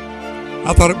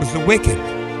 I thought it was the wicked.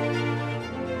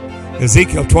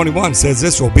 Ezekiel 21 says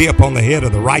this will be upon the head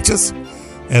of the righteous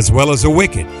as well as the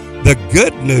wicked. The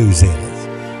good news is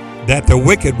that the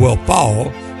wicked will fall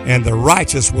and the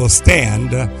righteous will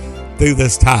stand through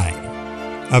this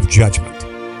time of judgment.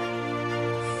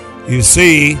 You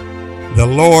see, the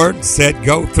Lord said,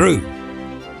 Go through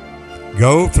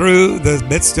the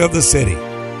midst of the city,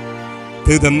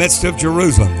 through the midst of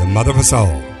Jerusalem, the mother of us all,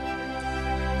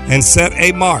 and set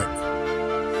a mark.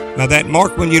 Now that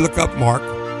mark, when you look up mark,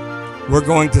 we're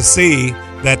going to see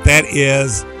that that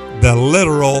is the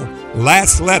literal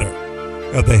last letter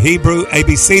of the Hebrew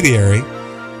abecedary,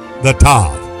 the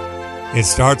Tav. It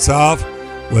starts off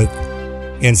with,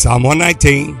 in Psalm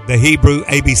 119, the Hebrew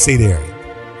abecedary,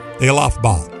 the Aleph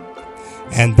Ba.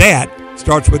 And that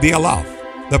starts with the Aleph,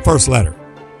 the first letter.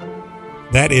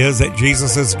 That is that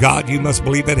Jesus is God. You must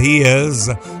believe that he is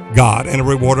God and a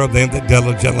rewarder of them that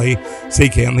diligently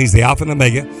seek him. He's the Alpha and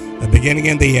Omega, the beginning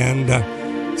and the end,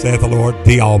 saith the Lord,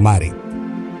 the Almighty.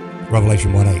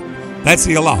 Revelation 1:8. That's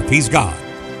the Aleph. He's God.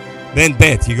 Then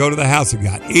Bet, you go to the house of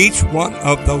God. Each one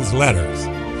of those letters,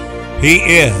 he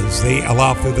is the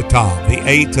Aleph to the Tav, the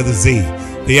A to the Z,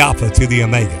 the Alpha to the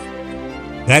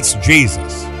Omega. That's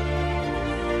Jesus.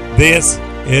 This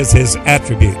is his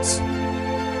attributes.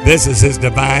 This is his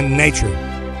divine nature.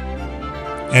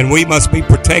 And we must be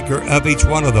partaker of each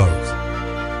one of those.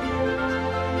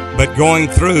 But going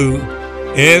through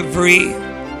every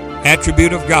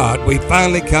attribute of God, we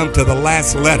finally come to the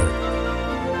last letter,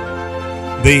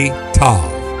 the Tav.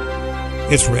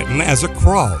 It's written as a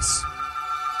cross.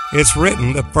 It's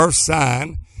written, the first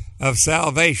sign of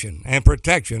salvation and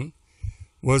protection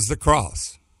was the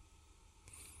cross.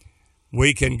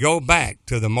 We can go back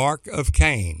to the mark of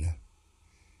Cain,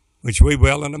 which we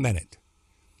will in a minute,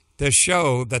 to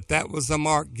show that that was the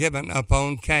mark given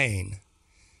upon Cain,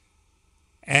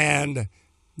 and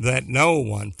that no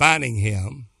one finding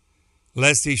him,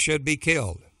 lest he should be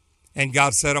killed. And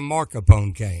God set a mark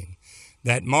upon Cain.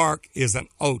 That mark is an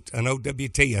oat, an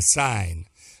O-W-T, a sign,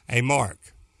 a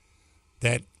mark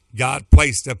that God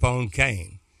placed upon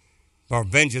Cain. For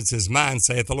vengeance is mine,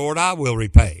 saith the Lord, I will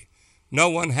repay. No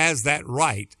one has that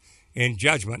right in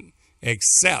judgment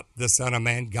except the Son of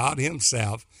Man, God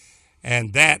himself,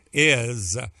 and that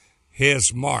is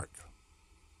his mark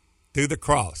through the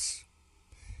cross.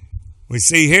 We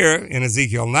see here in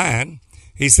Ezekiel 9,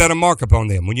 he set a mark upon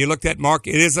them. When you look at mark,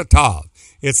 it is a Tav.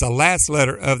 It's the last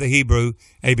letter of the Hebrew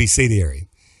abecedary.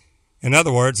 In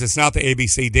other words, it's not the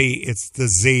ABCD, it's the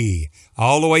Z,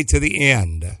 all the way to the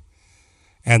end.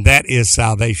 And that is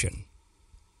salvation.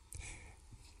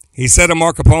 He set a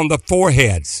mark upon the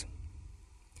foreheads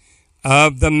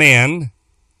of the men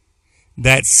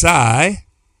that sigh,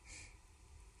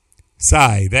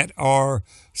 that are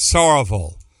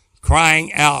sorrowful,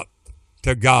 crying out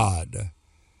to God.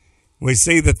 We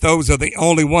see that those are the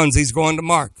only ones he's going to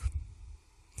mark.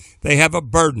 They have a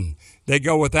burden. They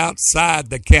go outside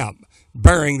the camp,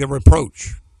 bearing the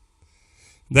reproach.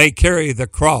 They carry the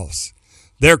cross.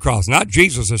 Their cross, not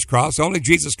Jesus' cross. Only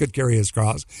Jesus could carry his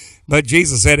cross. But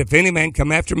Jesus said, if any man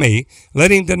come after me,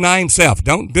 let him deny himself.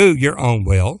 Don't do your own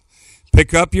will.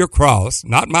 Pick up your cross,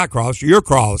 not my cross, your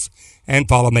cross, and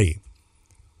follow me.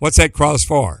 What's that cross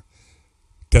for?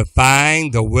 To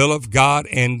find the will of God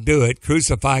and do it,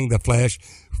 crucifying the flesh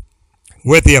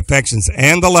with the affections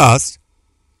and the lust,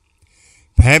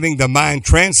 having the mind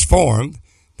transformed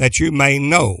that you may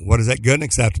know what is that good and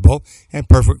acceptable and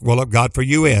perfect will of God for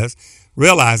you is,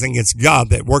 realizing it's God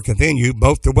that worketh in you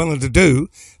both to will and to do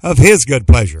of his good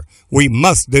pleasure. We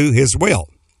must do his will.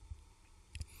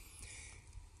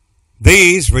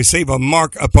 These receive a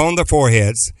mark upon the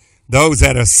foreheads, those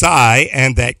that sigh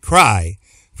and that cry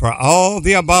for all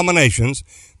the abominations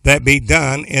that be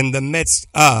done in the midst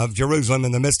of Jerusalem,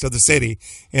 in the midst of the city,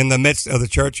 in the midst of the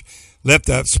church. Lift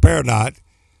up, spare not,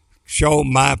 show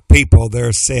my people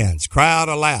their sins. Cry out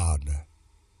aloud.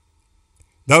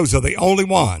 Those are the only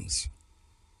ones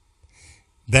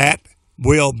that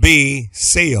will be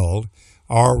sealed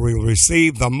or will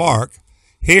receive the mark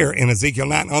here in Ezekiel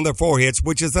 9 on their foreheads,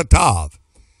 which is a tav,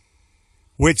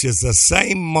 which is the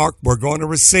same mark we're going to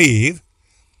receive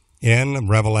in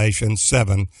Revelation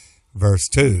 7, verse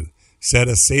 2. Set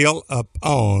a seal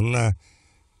upon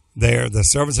there, the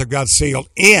servants of God sealed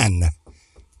in,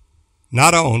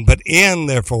 not on, but in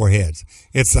their foreheads.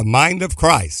 It's the mind of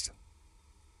Christ.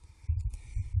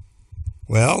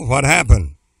 Well, what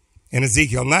happened? In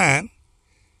Ezekiel 9,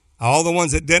 all the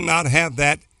ones that did not have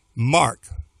that mark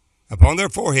upon their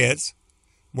foreheads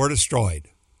were destroyed.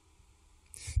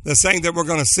 The same that we're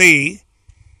going to see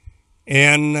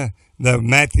in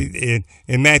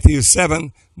Matthew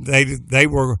 7, they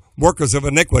were workers of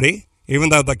iniquity, even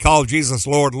though they called Jesus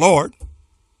Lord, Lord.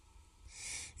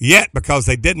 Yet, because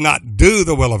they did not do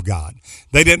the will of God,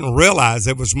 they didn't realize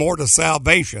it was more to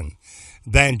salvation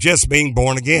than just being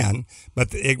born again,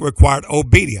 but it required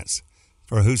obedience.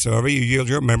 For whosoever you yield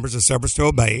your members as servants to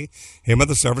obey, him of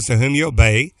the servants to whom you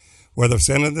obey, whether of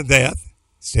sin unto death,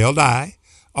 still die,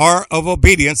 or of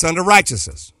obedience unto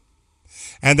righteousness.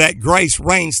 And that grace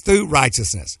reigns through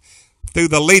righteousness, through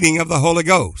the leading of the Holy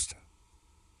Ghost,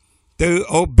 through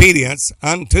obedience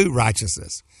unto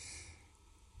righteousness.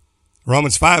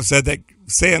 Romans 5 said that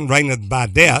sin reigneth by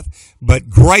death, but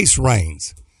grace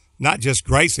reigns. Not just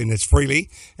grace, and it's freely,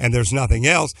 and there's nothing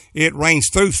else. It reigns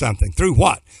through something. Through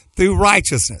what? Through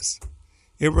righteousness.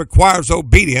 It requires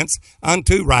obedience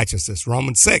unto righteousness.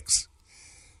 Romans 6.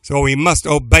 So we must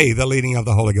obey the leading of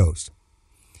the Holy Ghost.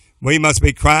 We must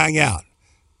be crying out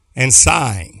and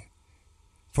sighing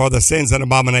for the sins and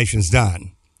abominations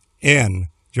done in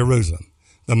Jerusalem,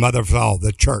 the mother of us all,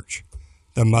 the church,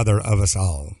 the mother of us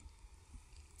all.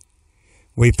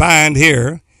 We find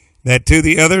here that to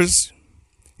the others,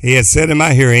 he has said in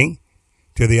my hearing,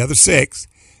 to the other 6,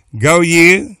 go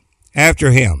ye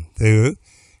after him,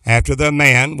 after the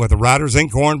man with the writer's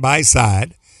inkhorn by his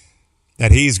side,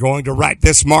 that he's going to write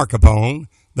this mark upon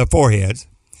the foreheads.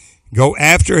 Go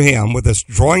after him with a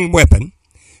destroying weapon,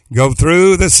 go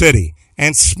through the city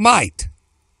and smite.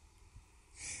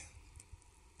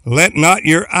 Let not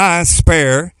your eye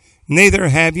spare, neither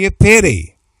have ye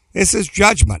pity. This is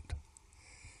judgment.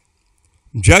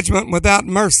 Judgment without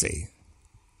mercy.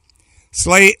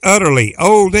 Slay utterly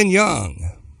old and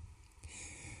young,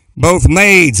 both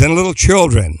maids and little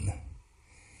children,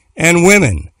 and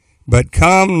women, but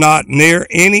come not near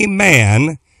any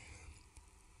man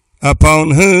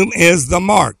upon whom is the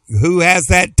mark. Who has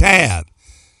that tab?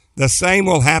 The same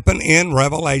will happen in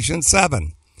Revelation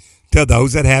 7 to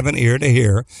those that have an ear to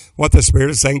hear what the Spirit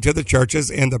is saying to the churches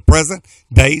in the present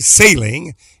day,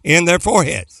 sealing in their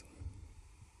foreheads.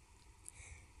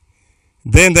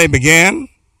 Then they began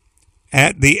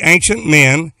at the ancient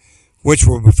men which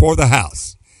were before the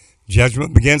house.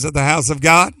 Judgment begins at the house of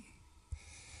God,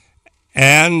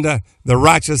 and the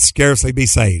righteous scarcely be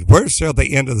saved. Where shall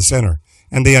the end of the sinner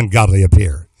and the ungodly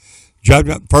appear?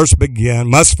 Judgment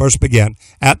must first begin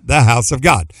at the house of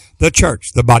God, the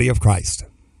church, the body of Christ,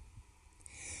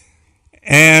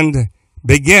 and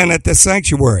begin at the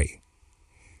sanctuary.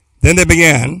 Then they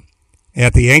began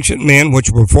at the ancient men which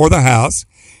were before the house,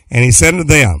 and he said unto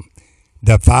them,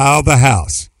 defile the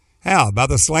house. How? By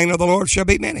the slain of the Lord shall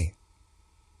be many.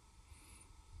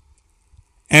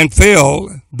 And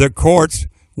fill the courts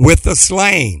with the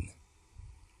slain.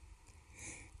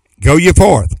 Go ye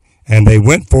forth. And they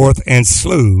went forth and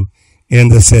slew in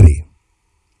the city.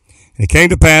 And it came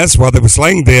to pass, while they were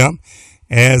slaying them,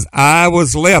 as I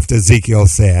was left, Ezekiel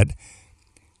said,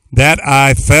 that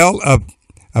I fell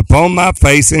upon my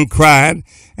face and cried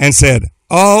and said,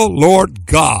 O Lord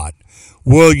God,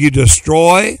 will you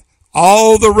destroy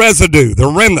all the residue, the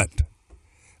remnant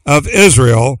of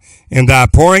Israel, in thy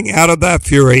pouring out of thy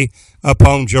fury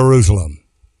upon Jerusalem?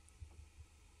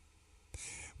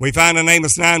 We find in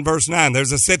Amos 9, verse 9,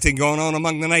 there's a sifting going on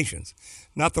among the nations.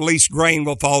 Not the least grain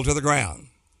will fall to the ground.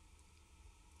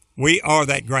 We are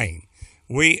that grain.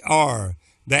 We are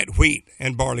that wheat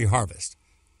and barley harvest.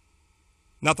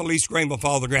 Not the least grain will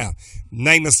fall to the ground.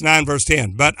 Amos 9, verse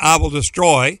 10, but I will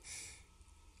destroy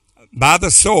by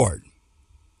the sword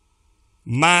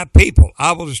my people.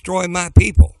 I will destroy my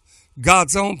people,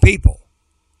 God's own people,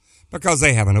 because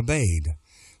they haven't obeyed.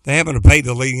 They haven't obeyed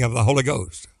the leading of the Holy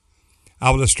Ghost. I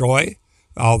will destroy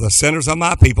all the sinners of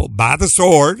my people by the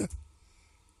sword,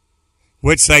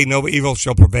 which say no evil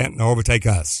shall prevent nor overtake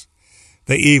us.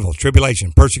 The evil,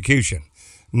 tribulation, persecution,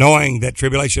 knowing that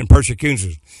tribulation and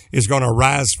persecution is going to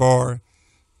arise for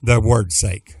the word's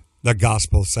sake, the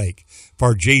gospel's sake,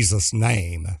 for Jesus'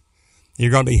 name.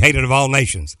 You're going to be hated of all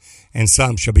nations, and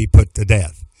some shall be put to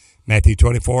death. Matthew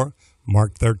 24,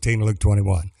 Mark 13, Luke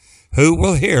 21. Who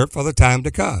will hear for the time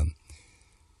to come?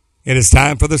 It is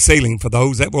time for the sealing for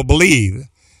those that will believe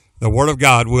the word of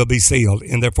God will be sealed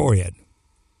in their forehead.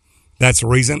 That's the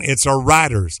reason it's a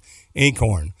writer's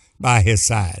inkhorn by his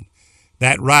side.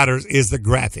 That writer's is the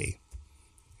graphe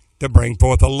to bring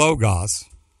forth the Logos,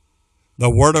 the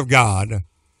word of God,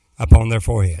 upon their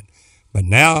forehead. But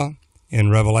now in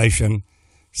Revelation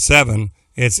 7,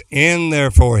 it's in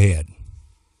their forehead.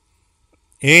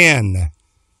 In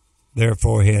their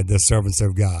forehead, the servants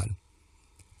of God.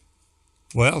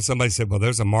 Well, somebody said, well,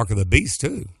 there's a mark of the beast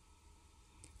too.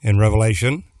 In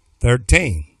Revelation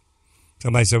 13.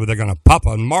 Somebody said, well, they're going to pop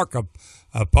a mark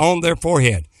upon their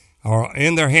forehead or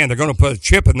in their hand. They're going to put a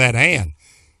chip in that hand.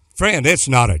 Friend, it's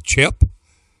not a chip.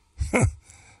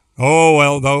 Oh,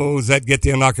 well, those that get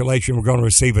the inoculation are going to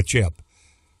receive a chip.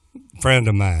 Friend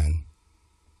of mine,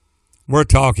 we're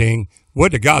talking,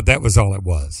 would to God that was all it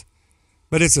was.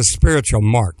 But it's a spiritual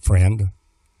mark, friend.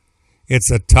 It's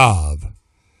a tav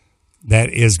that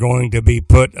is going to be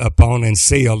put upon and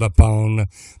sealed upon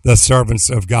the servants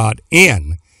of God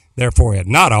in their forehead.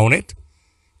 Not on it,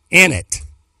 in it.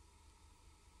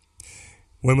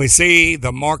 When we see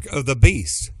the mark of the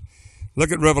beast,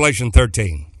 look at Revelation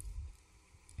 13.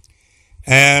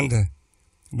 And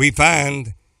we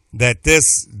find that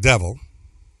this devil,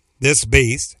 this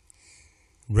beast,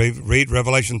 read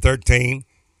Revelation 13,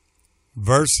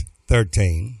 verse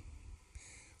 13.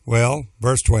 Well,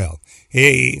 verse 12.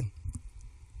 He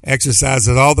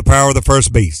exercises all the power of the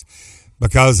first beast,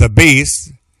 because the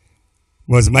beast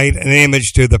was made an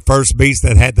image to the first beast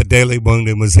that had the deadly wound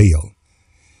and was healed.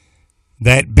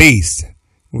 That beast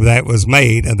that was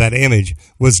made of that image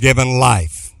was given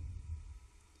life.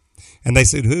 And they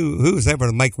said, who is ever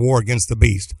to make war against the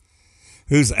beast?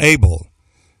 Who's able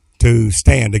to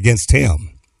stand against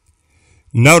him?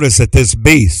 Notice that this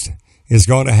beast is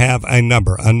going to have a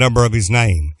number of his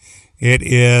name. It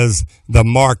is the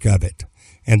mark of it.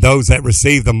 And those that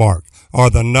receive the mark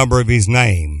or the number of his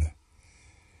name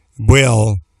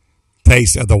will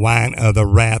taste of the wine of the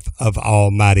wrath of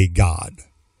Almighty God.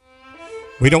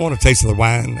 We don't want to taste of the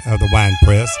wine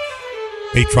press,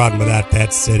 be trodden without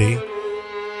that city.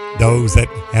 Those that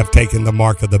have taken the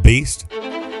mark of the beast.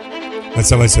 But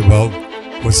somebody said, well,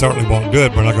 we certainly won't do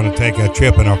it. We're not going to take a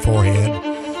chip in our forehead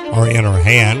or in our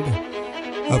hand.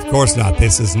 Of course not.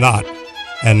 This is not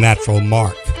a natural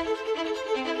mark.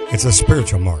 It's a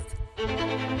spiritual mark.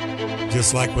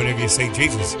 Just like whenever you see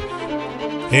Jesus,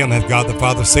 him hath God the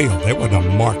Father sealed. There wasn't a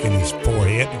mark in his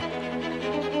forehead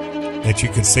that you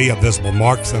could see, a visible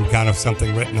mark, some kind of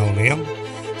something written on him,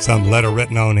 some letter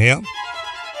written on him.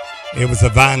 It was the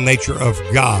divine nature of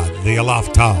God, the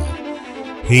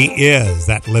Elaftah. He is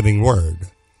that living word.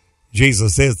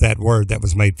 Jesus is that word that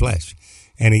was made flesh.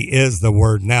 And he is the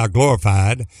word now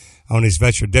glorified on his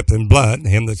vesture dipped in blood,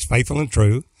 him that's faithful and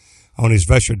true. On his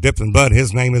vesture dipped in blood,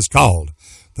 his name is called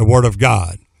the Word of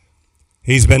God.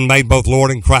 He's been made both Lord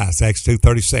and Christ, Acts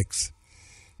 2:36.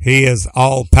 He is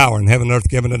all power in heaven and earth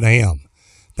given unto him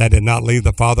that did not leave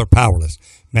the Father powerless,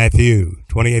 Matthew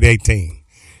 28:18.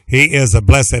 He is a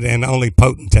blessed and only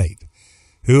potentate,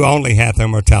 who only hath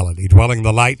immortality, dwelling in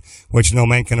the light which no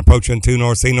man can approach unto,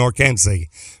 nor see, nor can see,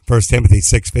 1 Timothy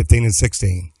 6:15 and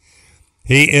 16.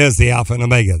 He is the Alpha and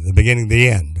Omega, the beginning and the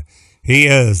end. He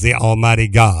is the Almighty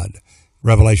God,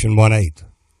 Revelation 1:8.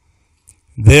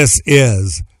 This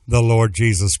is the Lord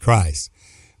Jesus Christ.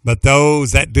 But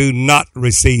those that do not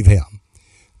receive him,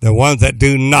 the ones that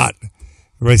do not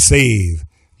receive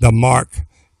the mark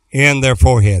in their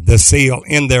forehead, the seal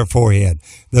in their forehead,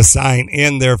 the sign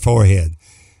in their forehead.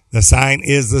 The sign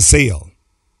is the seal.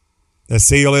 The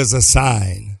seal is a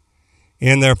sign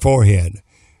in their forehead.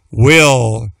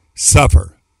 Will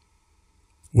suffer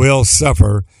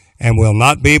and will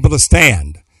not be able to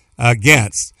stand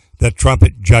against the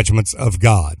trumpet judgments of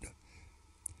God.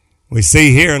 We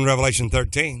see here in Revelation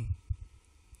 13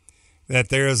 that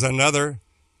there is another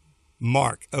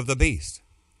mark of the beast.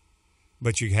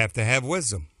 But you have to have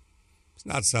wisdom. It's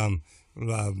not some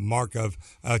mark of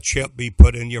a chip be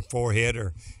put in your forehead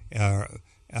or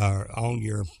on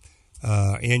your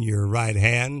in your right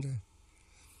hand.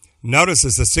 Notice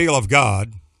as the seal of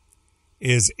God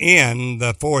is in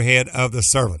the forehead of the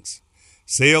servants.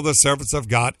 Seal the servants of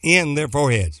God in their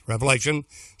foreheads. Revelation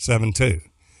 7:2.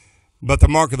 But the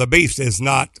mark of the beast is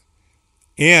not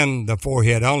in the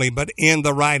forehead only, but in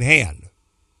the right hand.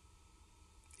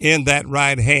 In that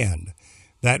right hand.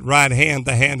 That right hand,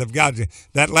 the hand of God.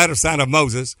 That latter sign of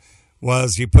Moses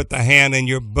was you put the hand in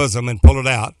your bosom and pull it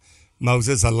out.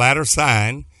 Moses, a latter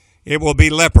sign, it will be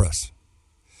leprous.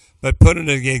 But put it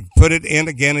in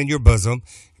again in your bosom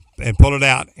and pull it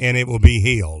out, and it will be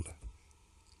healed.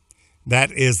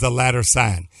 That is the latter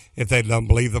sign. If they don't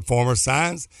believe the former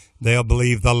signs, they'll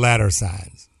believe the latter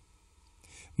signs.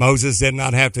 Moses did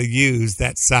not have to use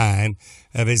that sign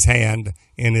of his hand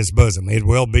in his bosom. It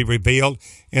will be revealed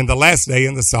in the last day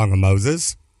in the Song of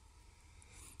Moses.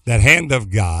 That hand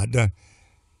of God,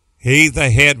 he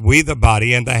the head, we the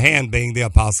body, and the hand being the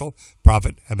apostle,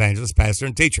 prophet, evangelist, pastor,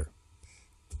 and teacher.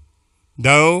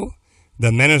 Though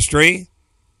the ministry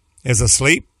is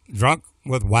asleep, drunk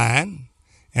with wine,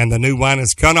 and the new wine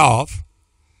is cut off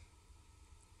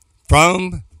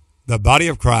from the body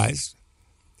of Christ,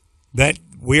 that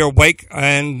we are awake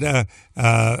and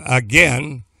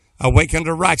again awakened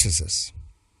to righteousness.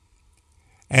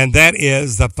 And that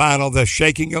is the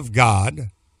shaking of God,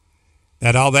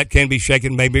 that all that can be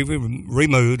shaken may be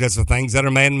removed as the things that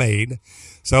are man-made,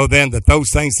 so then that those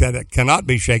things that cannot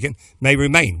be shaken may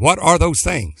remain. What are those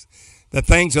things? The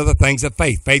things are the things of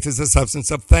faith. Faith is the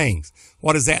substance of things.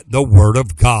 What is that? The Word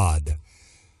of God.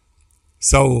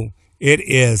 So it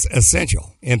is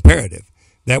essential, imperative,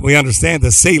 that we understand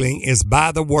the sealing is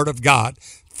by the Word of God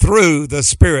through the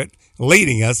Spirit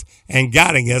leading us and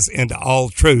guiding us into all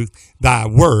truth. Thy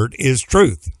Word is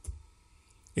truth.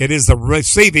 It is the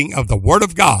receiving of the Word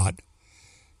of God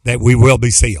that we will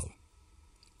be sealed.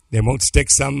 They won't stick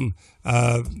some,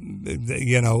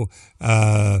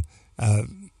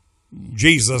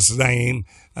 Jesus' name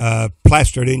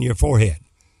plastered in your forehead.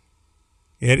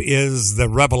 It is the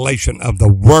revelation of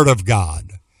the Word of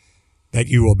God that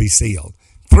you will be sealed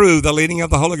through the leading of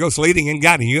the Holy Ghost, leading and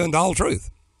guiding you into all truth.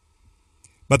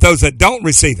 But those that don't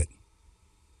receive it,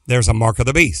 there's a mark of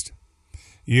the beast.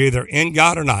 You're either in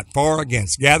God or not, for or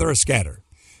against, gather or scatter.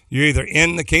 You're either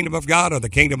in the kingdom of God or the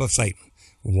kingdom of Satan.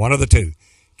 One of the two.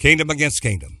 Kingdom against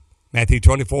kingdom. Matthew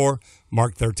 24,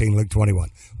 Mark 13, Luke 21.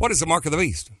 What is the mark of the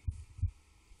beast?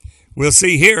 We'll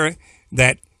see here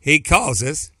that he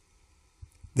causes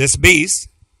this beast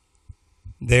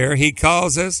there, he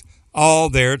causes all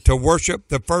there to worship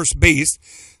the first beast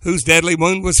whose deadly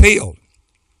wound was healed.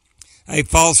 A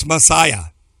false Messiah,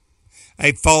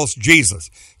 a false Jesus,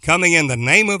 coming in the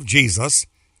name of Jesus,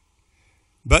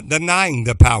 but denying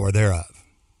the power thereof.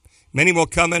 Many will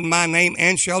come in my name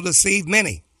and shall deceive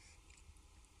many,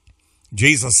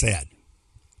 Jesus said.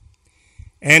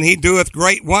 And he doeth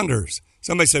great wonders.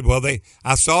 Somebody said, well,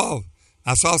 I saw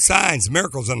signs,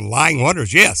 miracles, and lying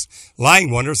wonders. Yes,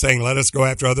 lying wonders, saying, let us go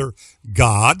after other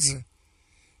gods.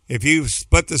 If you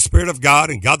split the Spirit of God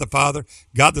and God the Father,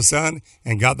 God the Son,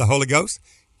 and God the Holy Ghost,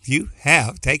 you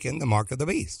have taken the mark of the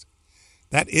beast.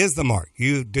 That is the mark.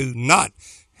 You do not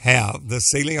have the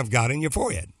sealing of God in your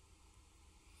forehead.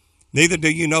 Neither do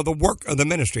you know the work of the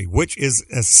ministry, which is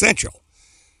essential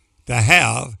to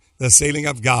have the sealing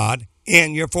of God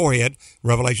in your forehead,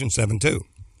 Revelation 7:2.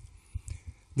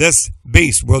 This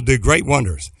beast will do great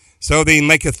wonders, so that he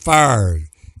maketh fire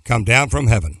come down from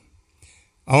heaven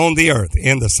on the earth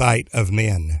in the sight of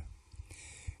men,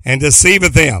 and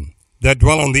deceiveth them that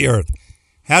dwell on the earth.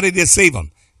 How did he deceive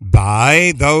them?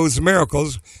 By those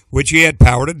miracles which he had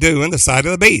power to do in the sight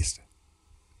of the beast.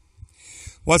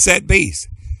 What's that beast?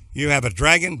 You have a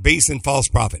dragon, beast, and false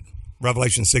prophet,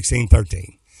 Revelation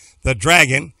 16:13. The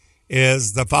dragon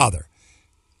is the Father.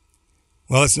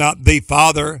 Well, it's not the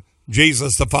Father,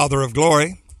 Jesus, the Father of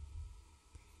glory.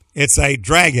 It's a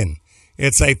dragon.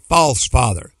 It's a false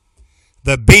father.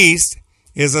 The beast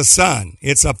is a son.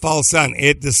 It's a false son.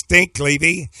 It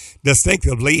distinctively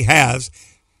has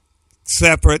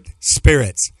separate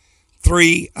spirits,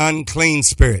 3 unclean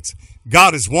spirits.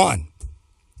 God is one.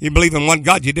 You believe in one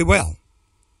God, you do well.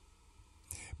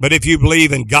 But if you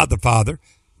believe in God the Father,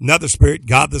 another spirit,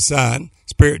 God the Son,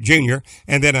 Spirit Junior,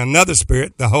 and then another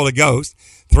spirit, the Holy Ghost,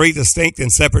 3 distinct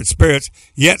and separate spirits,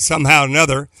 yet somehow or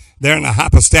another they're in a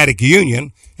hypostatic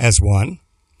union as one,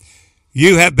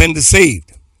 you have been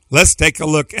deceived. Let's take a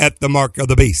look at the mark of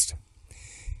the beast.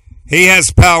 He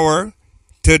has power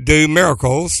to do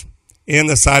miracles in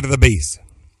the sight of the beast,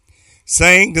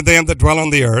 saying to them that dwell on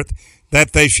the earth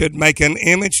that they should make an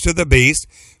image to the beast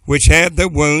which had the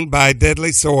wound by a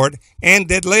deadly sword and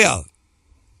did live.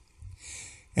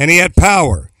 And he had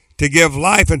power to give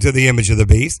life unto the image of the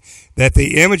beast, that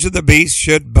the image of the beast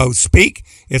should both speak,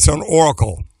 it's an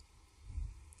oracle,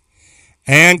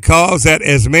 and cause that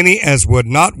as many as would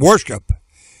not worship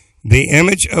the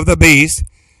image of the beast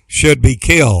should be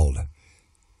killed.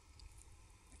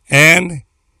 And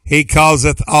he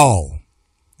causeth all,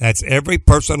 that's every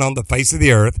person on the face of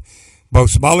the earth, both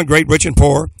small and great, rich and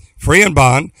poor, free and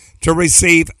bond, to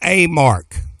receive a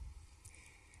mark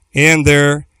in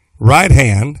their right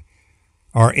hand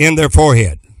or in their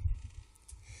forehead.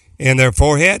 In their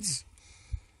foreheads,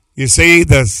 you see,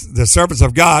 the servants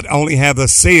of God only have the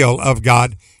seal of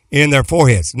God in their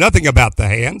foreheads. Nothing about the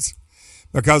hands,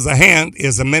 because the hand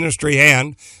is a ministry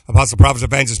hand, apostle, prophet,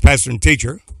 evangelist, pastor, and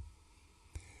teacher.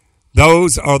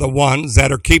 Those are the ones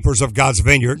that are keepers of God's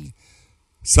vineyard.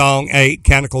 Song 8,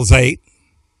 Canticles 8,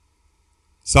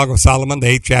 Song of Solomon,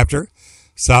 the 8th chapter.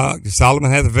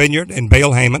 Solomon had a vineyard in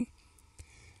Baal-Hamon.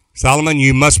 Solomon,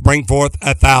 you must bring forth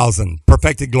 1,000,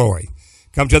 perfected glory.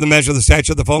 Come to the measure of the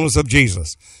stature of the fullness of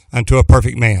Jesus, unto a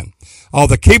perfect man. All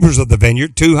the keepers of the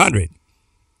vineyard, 200.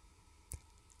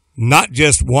 Not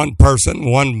just one person,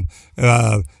 one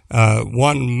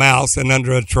mouse and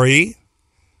under a tree.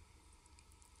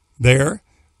 There,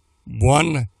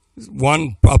 one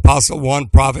apostle, one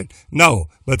prophet. No,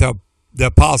 but the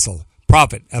apostle,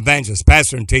 prophet, evangelist,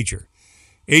 pastor, and teacher.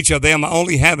 Each of them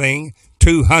only having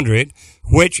 200,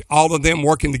 which all of them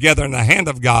working together in the hand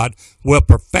of God will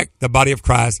perfect the body of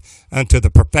Christ unto the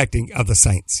perfecting of the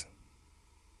saints.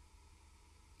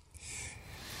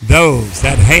 Those,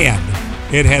 that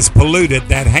hand, it has polluted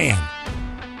that hand.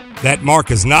 That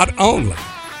mark is not only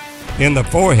in the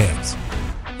foreheads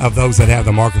of those that have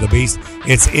the mark of the beast,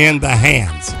 it's in the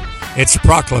hands. It's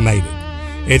proclamated.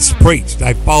 It's preached,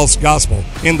 a false gospel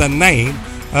in the name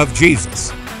of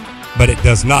Jesus. But it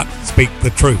does not speak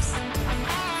the truth.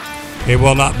 It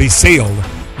will not be sealed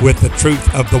with the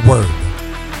truth of the word.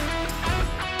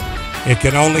 It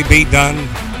can only be done,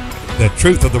 the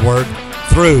truth of the word,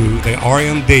 through the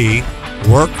RMD,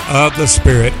 work of the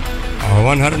Spirit,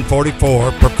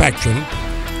 144 perfection,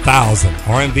 1,000,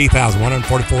 RMD 1,000,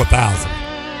 144,000.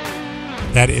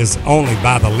 That is only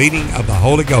by the leading of the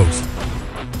Holy Ghost.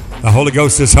 The Holy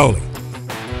Ghost is holy.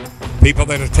 People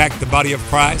that attack the body of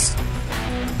Christ,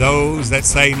 those that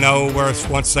say no, we're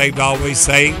once saved, always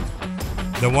saved,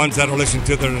 the ones that are listening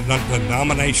to the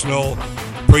denominational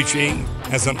preaching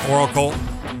as an oracle,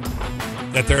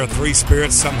 that there are three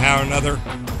spirits somehow or another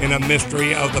in a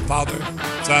mystery of the Father,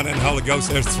 Son, and Holy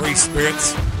Ghost. There's three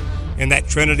spirits in that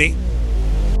Trinity,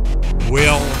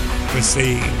 will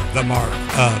receive the mark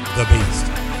of the beast.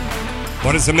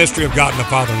 What is the mystery of God and the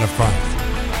Father and of Christ?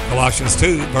 Colossians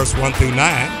 2, verse 1 through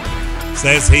 9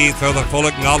 says, he, through the full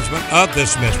acknowledgement of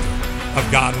this mystery of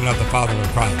God and of the Father and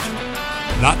of Christ.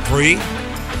 Not three,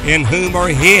 in whom are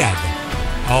hid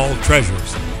all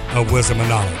treasures of wisdom and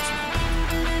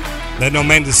knowledge. Let no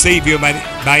man deceive you by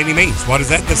any means. What is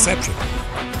that deception?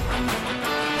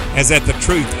 As that the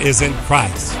truth is in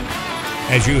Christ,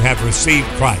 as you have received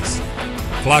Christ.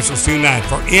 Colossians 2:9,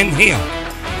 for in him,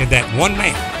 in that one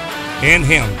man, in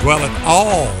him dwelleth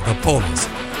all the fullness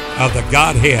of the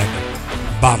Godhead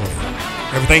bodily.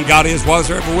 Everything God is, was,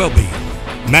 or ever will be,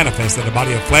 manifest in the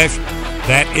body of flesh.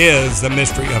 That is the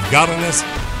mystery of godliness.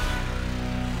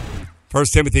 1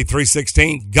 Timothy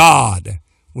 3:16, God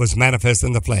was manifest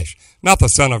in the flesh. Not the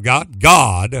Son of God.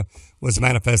 God was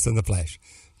manifest in the flesh.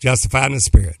 Justified in the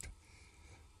Spirit.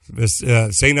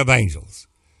 Seen of angels.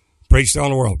 Preached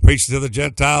on the world. Preached to the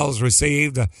Gentiles.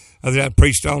 Received.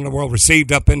 Preached on the world.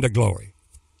 Received up into glory.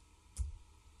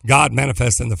 God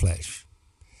manifest in the flesh.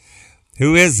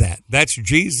 Who is that? That's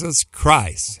Jesus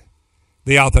Christ,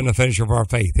 the author and the finisher of our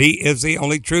faith. He is the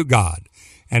only true God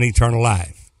and eternal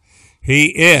life. He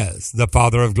is the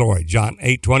Father of glory. John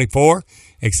 8:24,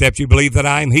 except you believe that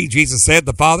I am he, Jesus said,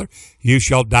 the Father, you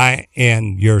shall die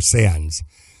in your sins.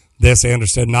 This they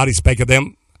understood not. He spake to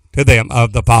them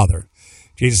of the Father.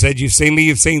 Jesus said, you've seen me,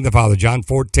 you've seen the Father. John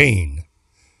 14.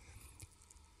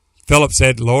 Philip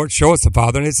said, Lord, show us the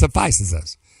Father, and it suffices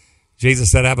us.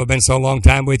 Jesus said, have I been so long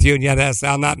time with you, and yet hast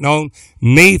thou not known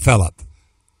me, Philip?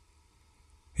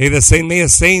 He that seen me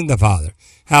has seen the Father.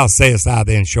 How sayest thou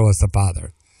then, show us the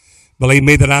Father? Believe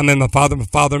me that I'm in my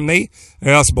Father in me,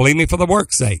 or else believe me for the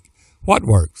work's sake. What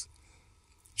works?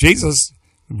 Jesus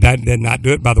did not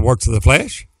do it by the works of the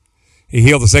flesh. He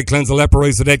healed the sick, cleansed the leper,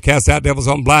 raised the dead, cast out devils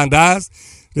on blind eyes,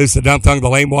 loosed the dumb tongue, the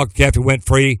lame walked, the captive went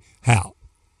free. How?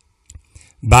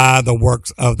 By the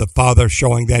works of the Father,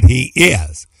 showing that he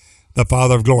is the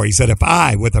Father of glory. He said, if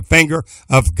I, with the finger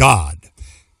of God,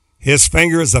 his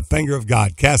finger is the finger of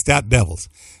God, cast out devils,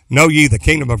 know ye the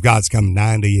kingdom of God's come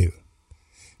nigh unto you.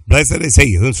 Blessed is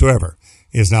he whosoever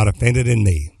is not offended in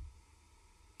me.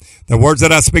 The words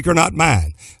that I speak are not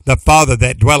mine. The Father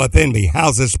that dwelleth in me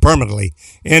houses permanently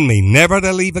in me, never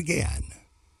to leave again.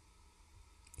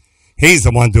 He's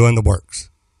the one doing the works.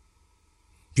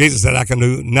 Jesus said, I can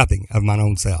do nothing of mine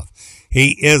own self.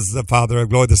 He is the Father of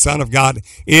glory. The Son of God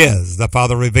is the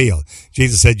Father revealed.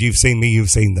 Jesus said, you've seen me, you've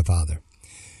seen the Father.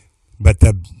 But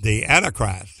the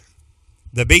Antichrist,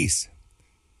 the beast,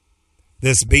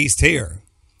 this beast here,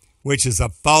 which is a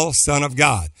false son of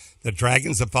God. The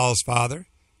dragon's a false father,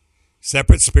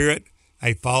 separate spirit,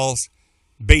 a false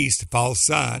beast, false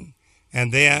son,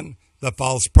 and then the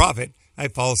false prophet, a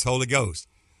false Holy Ghost.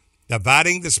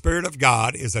 Dividing the Spirit of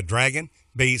God is a dragon,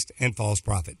 beast, and false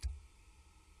prophet.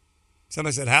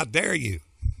 Somebody said, how dare you?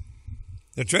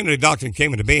 The Trinity doctrine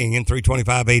came into being in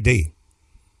 325 A.D.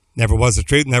 Never was the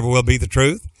truth, never will be the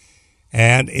truth.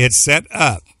 And it's set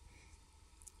up.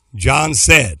 John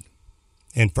said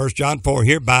in 1 John 4,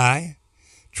 hereby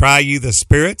try you the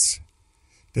spirits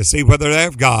to see whether they're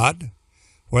of God,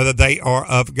 whether they are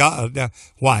of God.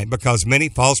 Why? Because many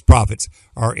false prophets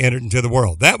are entered into the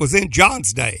world. That was in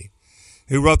John's day,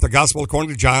 who wrote the Gospel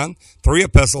according to John, 3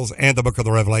 epistles, and the book of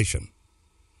the Revelation.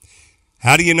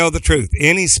 How do you know the truth?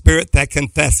 Any spirit that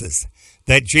confesses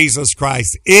that Jesus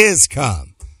Christ is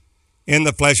come in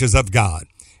the flesh is of God.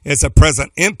 It's a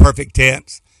present imperfect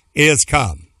tense, is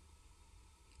come.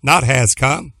 Not has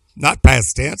come, not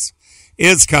past tense,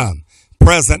 is come.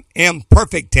 Present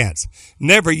imperfect tense.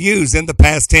 Never used in the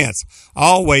past tense.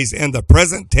 Always in the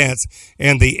present tense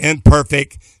in the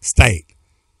imperfect state.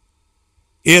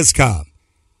 Is come.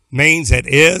 Means it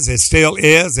is still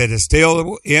is, it is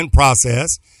still in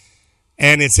process,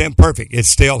 and it's imperfect. It's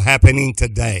still happening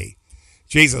today.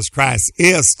 Jesus Christ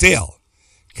is still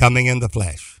coming in the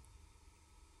flesh.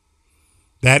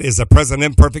 That is a present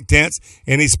imperfect tense.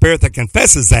 Any spirit that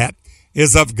confesses that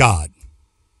is of God.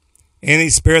 Any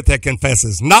spirit that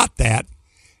confesses not that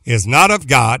is not of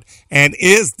God and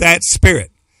is that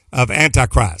spirit of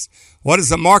Antichrist. What is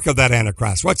the mark of that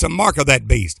Antichrist? What's the mark of that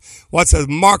beast? What's the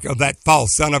mark of that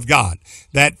false son of God?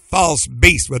 That false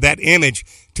beast with that image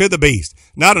to the beast.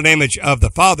 Not an image of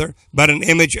the Father, but an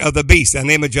image of the beast, an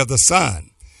image of the Son.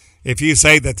 If you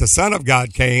say that the Son of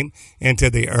God came into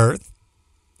the earth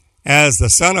as the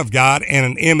Son of God and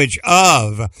an image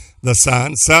of the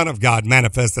Son of God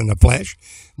manifest in the flesh,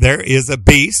 there is a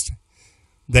beast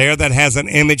there that has an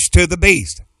image to the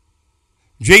beast.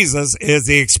 Jesus is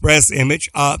the express image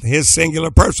of his singular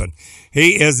person.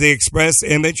 He is the express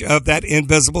image of that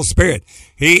invisible spirit.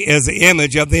 He is the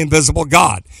image of the invisible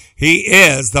God. He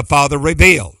is the Father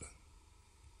revealed.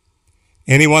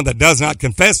 Anyone that does not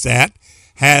confess that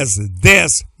has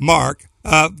this mark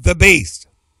of the beast.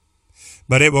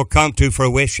 But it will come to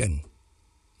fruition.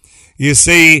 You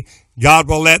see, God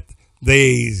will let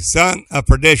the son of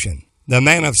perdition, the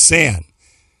man of sin,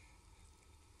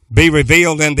 be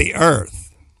revealed in the earth.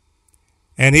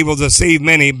 And he will deceive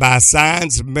many by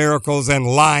signs, miracles, and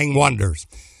lying wonders.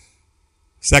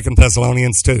 2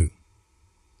 Thessalonians 2.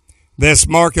 This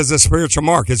mark is a spiritual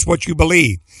mark. It's what you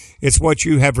believe. It's what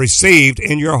you have received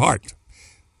in your heart.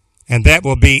 And that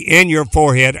will be in your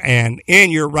forehead and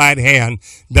in your right hand,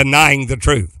 denying the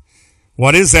truth.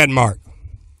 What is that mark?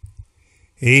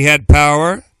 He had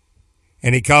power,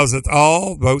 and he causeth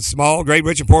all, both small, great,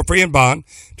 rich, and poor, free, and bond,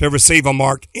 to receive a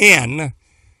mark in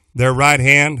their right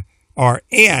hand or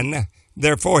in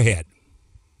their forehead.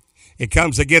 It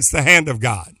comes against the hand of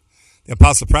God. The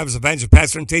apostle, prophets, evangelists,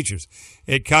 pastors, and teachers.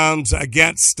 It comes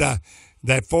against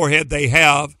that forehead they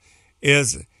have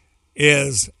is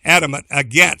adamant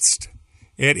against.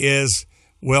 It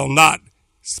will not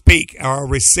speak or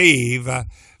receive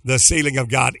the sealing of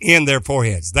God in their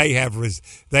foreheads. They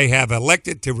have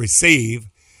elected to receive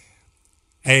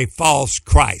a false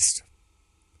Christ.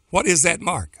 What is that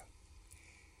mark?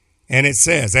 And it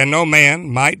says, and no man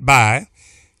might buy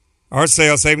or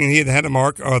sell, saving he that had a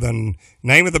mark, or the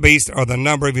name of the beast, or the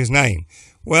number of his name.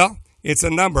 Well, it's a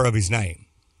number of his name.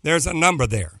 There's a number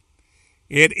there.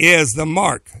 It is the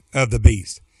mark of the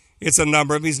beast. It's a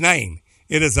number of his name.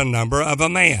 It is a number of a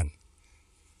man.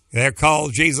 They're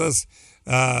called Jesus,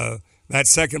 that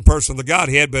second person of the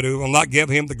Godhead, but who will not give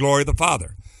him the glory of the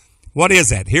Father. What is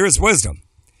that? Here is wisdom.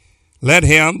 Let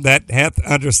him that hath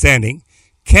understanding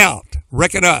count,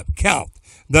 reckon up, count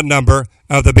the number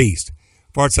of the beast.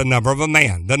 For it's the number of a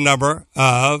man, the number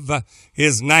of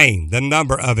his name, the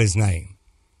number of his name.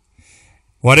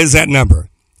 What is that number?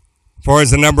 For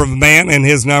it's the number of a man, and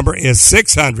his number is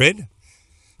 600,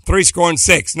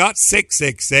 6, not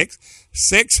 666,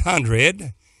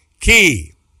 600,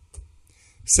 key,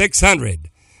 600.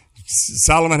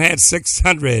 Solomon had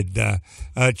 600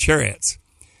 chariots.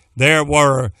 There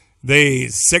were the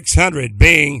 600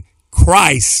 being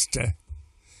Christ.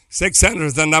 600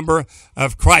 is the number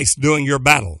of Christ doing your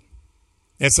battle.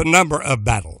 It's a number of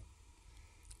battle.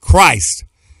 Christ.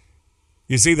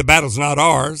 You see, the battle's not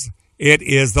ours. It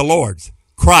is the Lord's.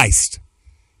 Christ.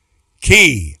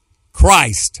 Key.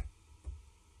 Christ.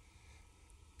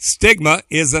 Stigma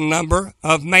is a number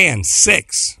of man.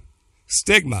 6.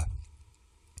 Stigma.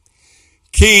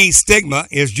 Key stigma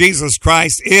is Jesus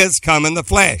Christ is come in the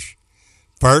flesh.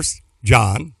 1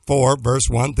 John 4, verse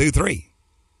 1 through 3.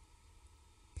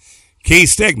 Key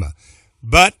stigma.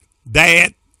 But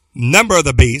that number of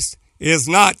the beast is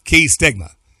not key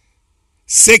stigma.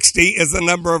 60 is the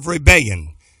number of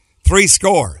rebellion.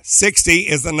 60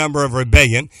 is the number of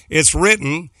rebellion. It's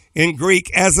written in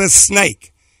Greek as a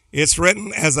snake. It's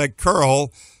written as a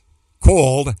coiled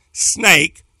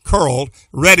snake, curled,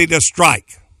 ready to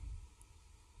strike.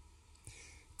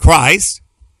 Christ,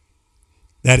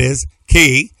 that is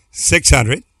key,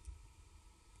 600.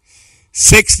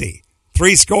 60,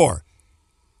 60,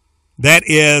 that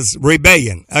is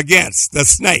rebellion against the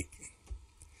snake.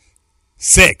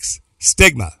 6,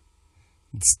 stigma.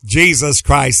 Jesus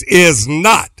Christ is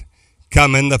not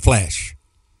come in the flesh.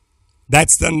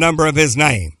 That's the number of his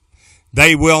name.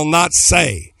 They will not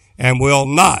say and will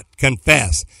not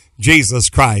confess Jesus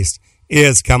Christ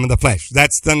is come in the flesh.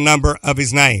 That's the number of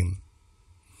his name.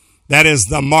 That is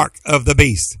the mark of the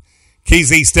beast. Key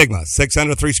Z stigma,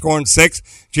 606.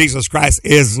 Jesus Christ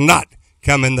is not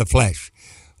come in the flesh.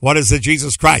 What is the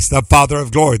Jesus Christ? The Father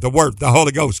of glory, the Word, the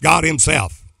Holy Ghost, God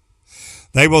himself.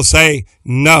 They will say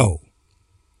no,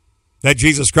 that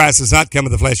Jesus Christ has not come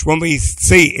in the flesh. When we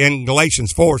see in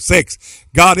Galatians 4:6,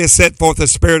 God has set forth the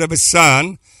Spirit of his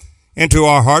Son into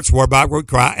our hearts, whereby we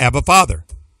cry, Abba, Father.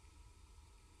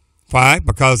 Why?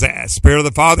 Because the Spirit of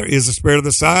the Father is the Spirit of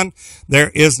the Son. There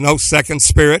is no second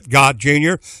Spirit, God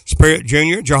Jr., Spirit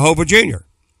Jr., Jehovah Jr.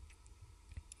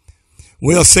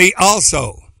 We'll see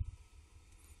also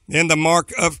in the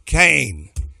mark of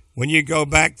Cain, when you go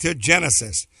back to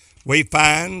Genesis, we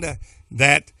find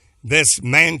that this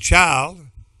man-child,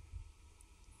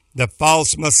 the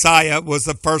false Messiah, was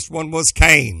the first one was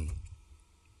Cain.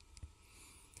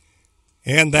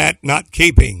 And that not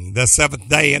keeping the seventh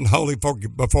day in holy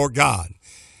before God.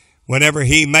 Whenever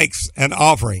he makes an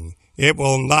offering, it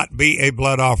will not be a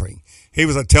blood offering. He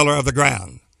was a tiller of the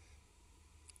ground.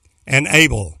 And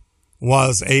Abel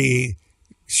was a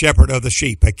shepherd of the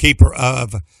sheep, a keeper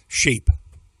of sheep.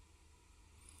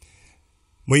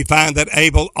 We find that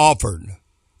Abel offered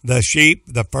the sheep,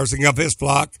 the firstling of his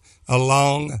flock,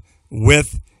 along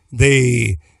with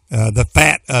the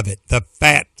fat of it, the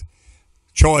fat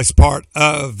choice part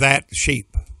of that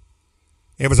sheep.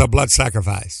 It was a blood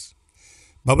sacrifice.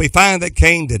 But we find that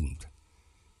Cain didn't.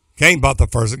 Cain bought the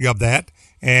firstling of that,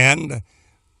 and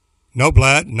no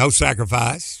blood, no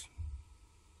sacrifice,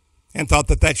 and thought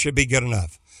that that should be good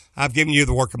enough. I've given you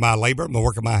the work of my labor, the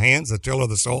work of my hands, the till of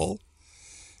the soul.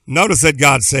 Notice that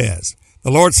God says,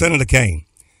 the Lord said unto Cain,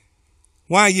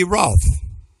 why are you wroth?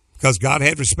 Because God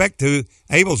had respect to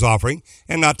Abel's offering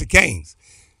and not to Cain's.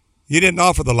 You didn't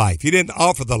offer the life. You didn't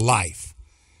offer the life.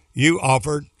 You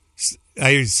offered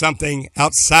something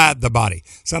outside the body,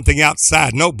 something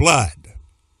outside, no blood.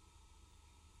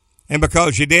 And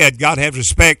because you did, God had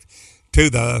respect to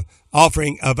the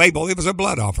offering of Abel. It was a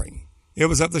blood offering. It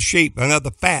was of the sheep and of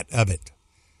the fat of it.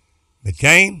 But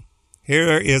Cain,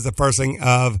 here is the firstling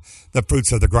of the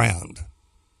fruits of the ground.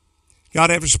 God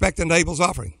had respect unto Abel's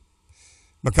offering.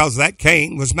 Because that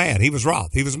Cain was mad. He was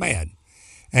wroth. He was mad.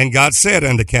 And God said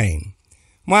unto Cain,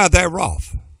 why art thou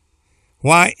wroth?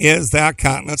 Why is thy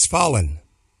countenance fallen?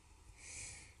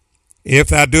 If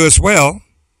thou doest well,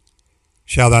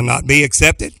 shall thou not be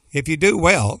accepted? If you do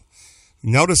well,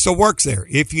 notice the works there.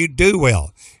 If you do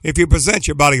well, if you present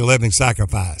your body a living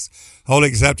sacrifice, wholly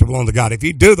acceptable unto God, if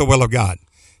you do the will of God,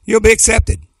 you'll be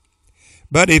accepted.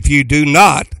 But if you do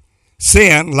not,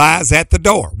 sin lies at the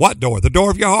door. What door? The door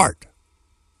of your heart.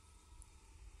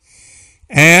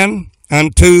 And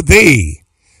unto thee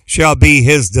shall be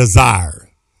his desire.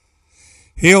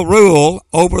 He'll rule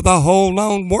over the whole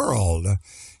known world.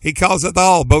 He calls it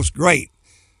all, both great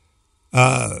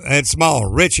and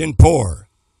small, rich and poor,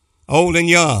 old and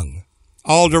young,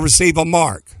 all to receive a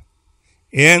mark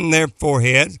in their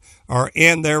foreheads or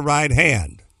in their right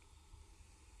hand.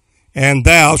 And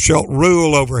thou shalt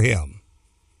rule over him.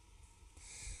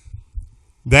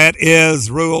 That is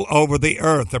rule over the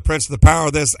earth. The prince of the power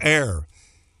of this air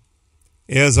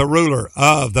is a ruler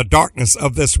of the darkness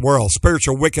of this world,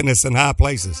 spiritual wickedness in high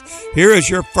places. Here is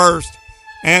your first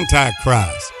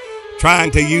Antichrist,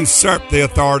 trying to usurp the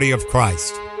authority of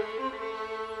Christ.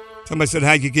 Somebody said,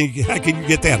 how can you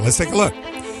get that? Let's take a look.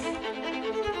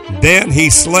 Then he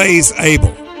slays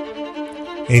Abel.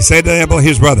 He said to Abel,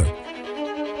 his brother,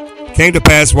 came to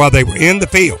pass while they were in the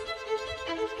field,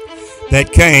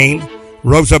 that Cain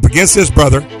rose up against his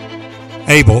brother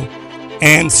Abel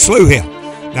and slew him.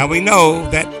 Now we know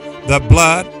that the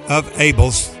blood of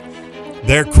Abel's,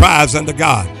 their cries unto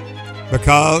God,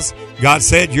 because God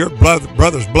said your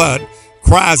brother's blood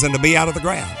cries unto me out of the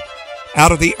ground,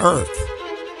 out of the earth.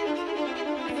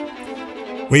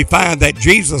 We find that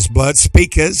Jesus' blood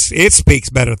speaks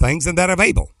better things than that of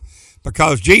Abel,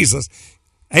 because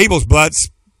Abel's blood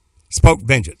spoke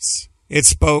vengeance. It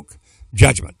spoke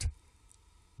judgment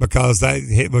because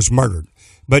it was murdered.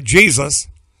 But Jesus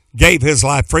gave his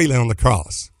life freely on the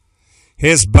cross.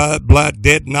 His blood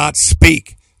did not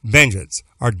speak vengeance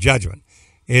or judgment.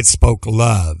 It spoke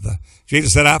love.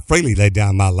 Jesus said, I freely laid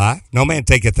down my life. No man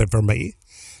taketh it from me.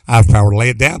 I have power to lay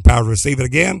it down, power to receive it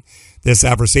again. This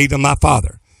I've received of my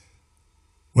Father.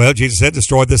 Well, Jesus said,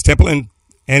 destroy this temple, and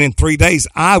in 3 days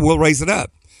I will raise it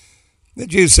up. The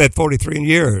Jews said 43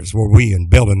 years were we in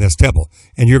building this temple,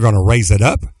 and you're going to raise it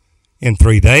up in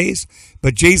 3 days?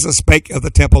 But Jesus spake of the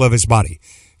temple of his body.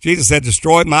 Jesus said,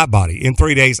 destroy my body. In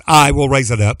 3 days I will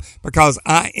raise it up, because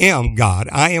I am God.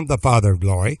 I am the Father of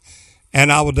glory,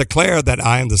 and I will declare that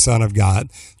I am the Son of God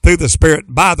through the Spirit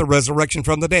by the resurrection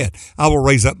from the dead. I will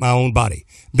raise up my own body.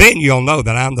 Then you'll know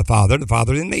that I'm the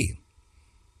Father in me.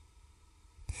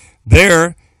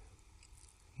 There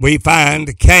we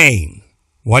find Cain.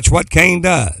 Watch what Cain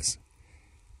does.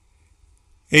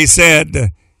 He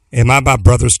said, am I my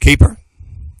brother's keeper?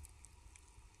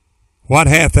 What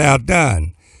hath thou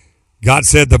done? God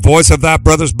said, the voice of thy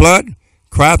brother's blood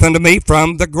crieth unto me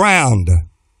from the ground.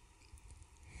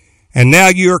 And now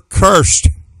you're cursed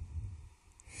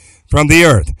from the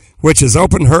earth, which has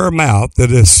opened her mouth that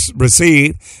has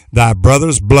received thy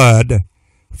brother's blood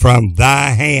from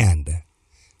thy hand.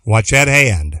 Watch that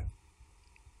hand.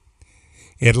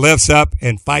 It lifts up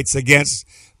and fights against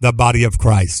the body of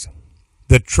Christ,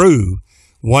 the true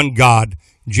one God,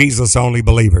 Jesus only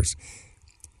believers.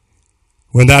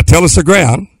 When thou tillest the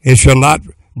ground, it shall not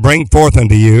bring forth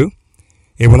unto you,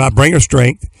 it will not bring her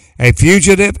strength. A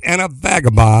fugitive and a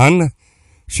vagabond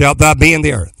shalt thou be in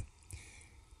the earth.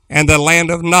 And the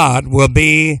land of Nod will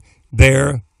be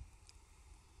there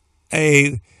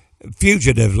a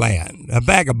fugitive land, a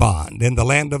vagabond in the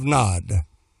land of Nod.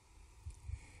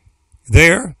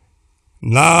 There,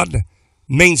 Nod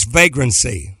means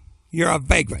vagrancy. You're a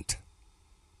vagrant,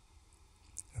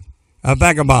 a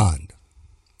vagabond.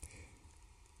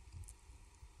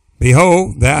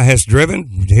 Behold, thou hast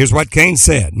driven, here's what Cain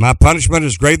said, my punishment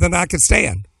is greater than I could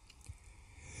stand.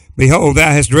 Behold, thou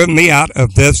hast driven me out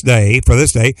of this day,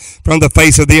 from the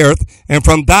face of the earth, and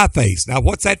from thy face. Now,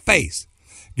 what's that face?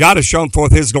 God has shown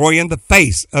forth his glory in the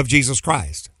face of Jesus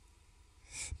Christ.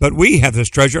 But we have this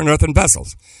treasure in earthen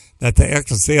vessels, that the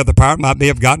excellency of the power might be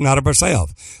of God, not of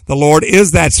ourselves. The Lord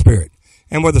is that Spirit.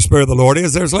 And where the Spirit of the Lord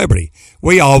is, there's liberty.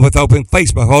 We all with open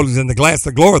face, beholding in the glass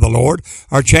the glory of the Lord,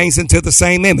 are changed into the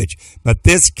same image. But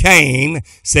this Cain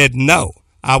said, no,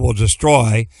 I will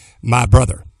destroy my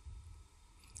brother.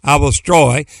 I will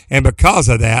destroy, and because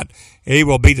of that, he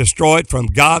will be destroyed from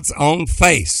God's own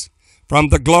face, from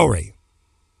the glory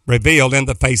revealed in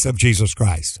the face of Jesus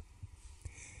Christ.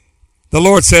 The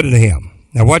Lord said unto him,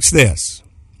 now watch this.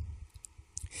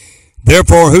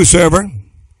 Therefore, whosoever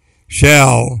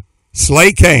shall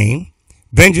slay Cain,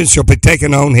 vengeance shall be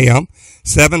taken on him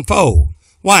sevenfold.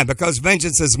 Why? Because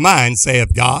vengeance is mine,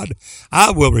 saith God.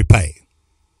 I will repay.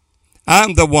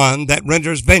 I'm the one that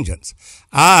renders vengeance.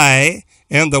 I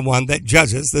am the one that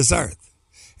judges this earth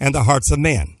and the hearts of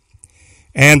men.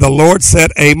 And the Lord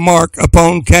set a mark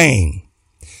upon Cain.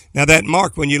 Now that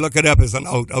mark, when you look it up, is an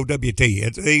O-W-T.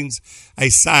 It means a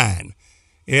sign.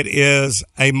 It is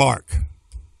a mark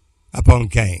upon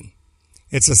Cain.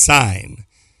 It's a sign.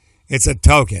 It's a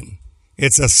token.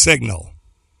 It's a signal.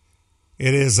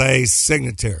 It is a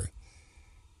signature.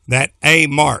 That a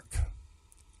mark.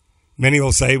 Many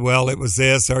will say, well, it was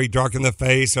this, or he darkened the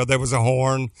face, or there was a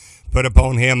horn put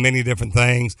upon him, many different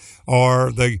things,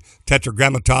 or the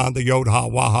tetragrammaton, the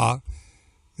Yod-Ha-Wah-Ha,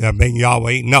 being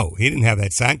Yahweh. No, he didn't have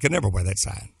that sign, could never wear that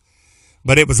sign.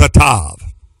 But it was a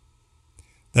Tav.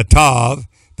 The Tav,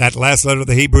 that last letter of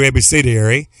the Hebrew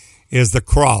abecedary, is the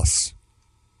cross.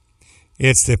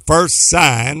 It's the first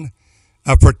sign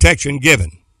of protection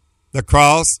given. The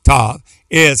cross, Tav,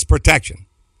 is protection.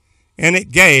 And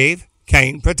it gave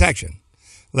Cain protection,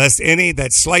 lest any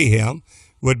that slay him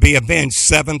would be avenged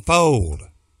sevenfold.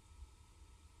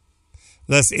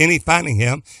 Lest any finding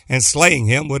him and slaying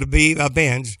him would be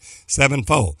avenged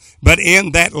sevenfold. But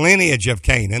in that lineage of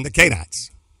Cain and the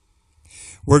Cainites,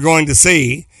 we're going to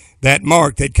see that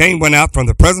mark that Cain went out from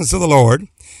the presence of the Lord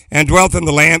and dwelt in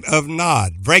the land of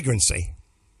Nod, vagrancy,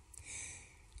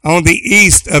 on the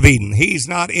east of Eden. He's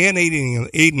not in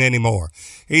Eden anymore.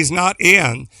 He's not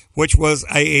in, which was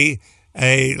a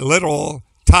literal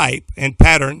type and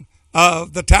pattern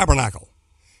of the tabernacle.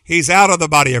 He's out of the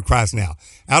body of Christ now,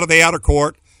 out of the outer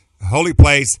court, holy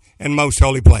place, and most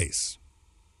holy place,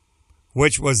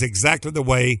 which was exactly the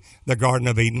way the Garden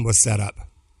of Eden was set up.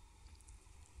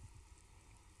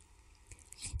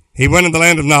 He went in the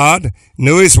land of Nod,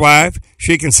 knew his wife,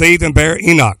 she conceived and bare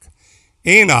Enoch.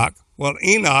 Enoch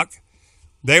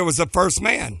there was the first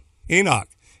man, Enoch.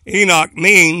 Enoch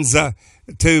means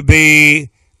to be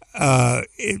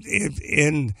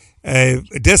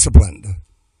disciplined,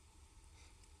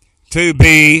 to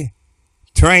be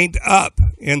trained up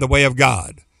in the way of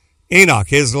God. Enoch,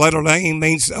 his little name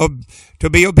means to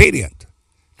be obedient,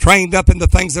 trained up in the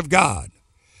things of God.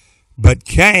 But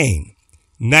Cain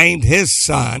named his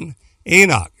son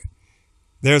Enoch.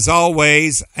 There's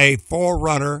always a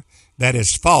forerunner that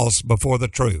is false before the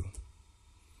true.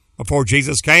 Before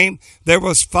Jesus came, there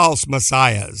was false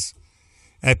messiahs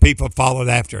that people followed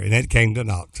after, and it came to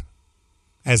naught.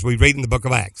 As we read in the book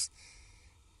of Acts,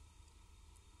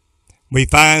 we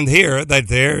find here that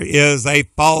there is a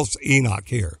false Enoch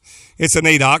here. It's an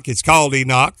Enoch. It's called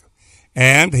Enoch,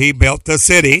 and he built a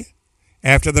city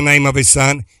after the name of his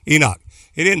son Enoch.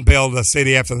 He didn't build a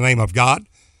city after the name of God,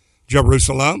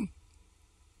 Jerusalem,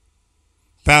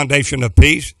 foundation of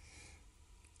peace.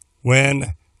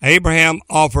 When Abraham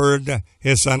offered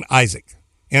his son Isaac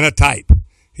in a type,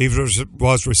 he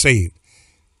was received.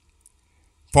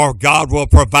 For God will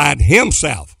provide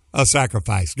himself a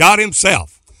sacrifice. God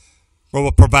himself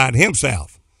will provide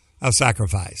himself a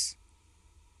sacrifice.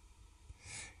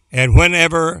 And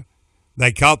whenever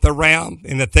they caught the ram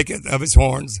in the thicket of his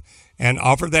horns and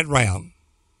offered that ram,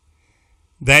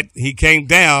 that he came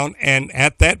down, and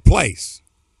at that place,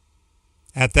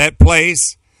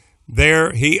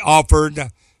 there he offered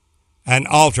an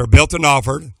altar, built an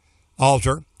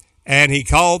altar, and he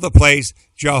called the place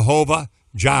Jehovah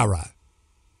Jireh,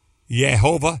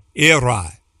 Jehovah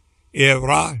Irah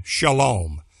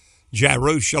Shalom,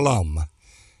 Jerusalem.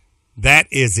 That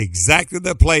is exactly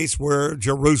the place where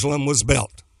Jerusalem was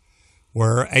built,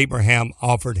 where Abraham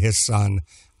offered his son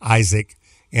Isaac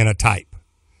in a type.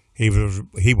 He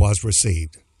was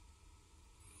received.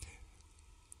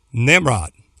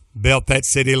 Nimrod built that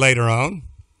city later on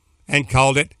and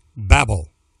called it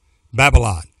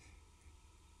Babylon.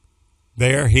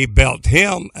 There he built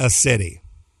him a city.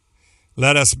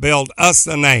 Let us build us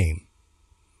a name,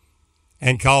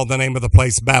 and call the name of the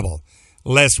place Babel,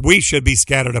 lest we should be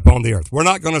scattered upon the earth. We're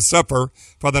not going to suffer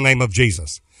for the name of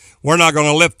Jesus. We're not going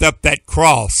to lift up that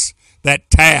cross, that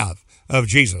tab of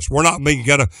Jesus. We're not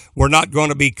going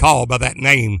to be called by that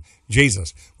name,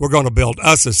 Jesus. We're going to build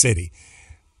us a city.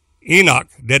 Enoch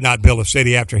did not build a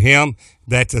city after him.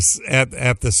 That's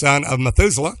the son of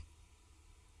Methuselah.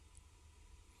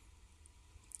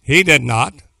 He did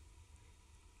not.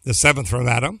 The seventh from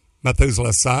Adam,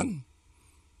 Methuselah's son.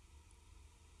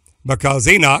 Because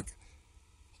Enoch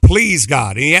pleased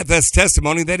God. He had this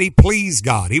testimony that he pleased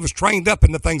God. He was trained up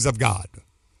in the things of God.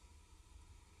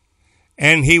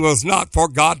 And he was not, for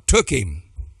God took him.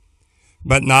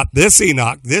 But not this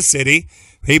Enoch, this city.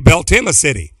 He built him a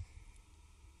city.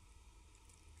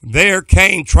 There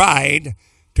Cain tried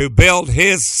to build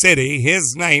his city,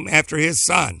 his name, after his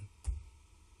son.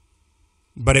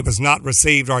 But it was not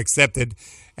received or accepted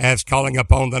as calling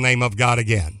upon the name of God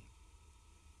again.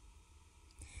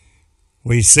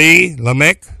 We see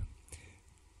Lamech,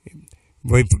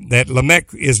 that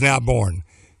Lamech is now born.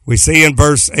 We see in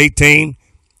verse 18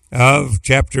 of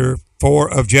chapter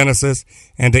 4 of Genesis,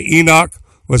 and to Enoch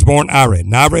was born Irad.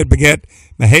 And Irad begat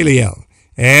Mahaliel,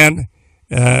 and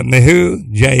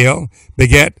Mehujael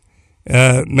begat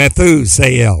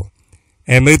Methusael,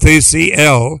 and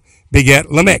Methusael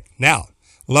begat Lamech. Now,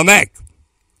 Lamech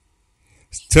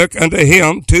took unto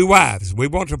him 2 wives. We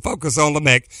want to focus on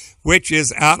Lamech, which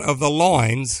is out of the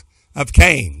loins of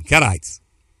Canaanites.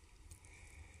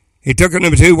 He took unto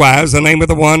him 2 wives. The name of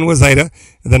the one was Adah,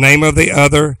 the name of the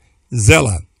other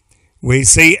Zillah. We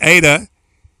see Adah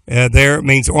there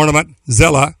means ornament.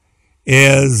 Zillah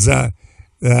is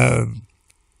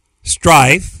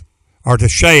strife, or to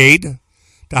shade,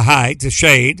 to hide, to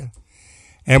shade.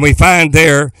 And we find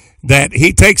there that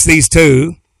he takes these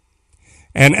 2,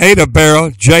 and Adah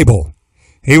bare Jabal.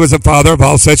 He was the father of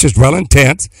all such as dwell in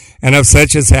tents, and of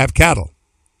such as have cattle.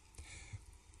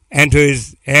 And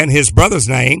his brother's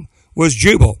name was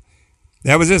Jubal.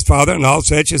 That was his father, and all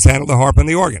such as handled the harp and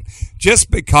the organ.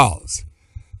 Just because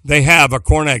they have a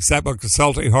cornet, sackbut,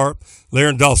 psaltery, harp, lyre,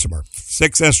 and dulcimer,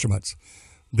 6 instruments,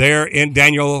 there in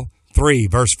Daniel 3,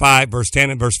 verse 5, verse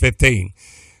 10, and verse 15.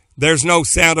 There's no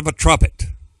sound of a trumpet.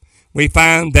 We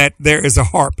find that there is a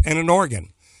harp and an organ.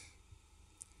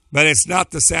 But it's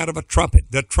not the sound of a trumpet.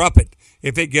 The trumpet,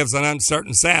 if it gives an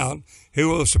uncertain sound, who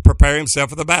will prepare himself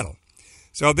for the battle?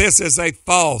 So this is a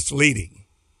false leading.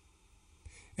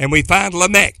 And we find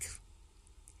Lamech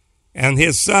and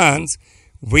his sons.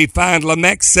 We find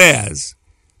Lamech says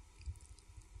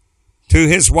to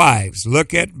his wives,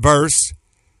 look at verse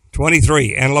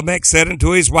 23. And Lamech said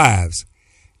unto his wives,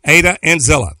 Adah and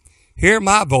Zillah, Hear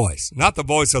my voice, not the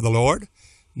voice of the Lord,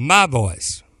 my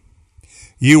voice.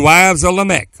 You wives of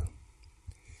Lamech.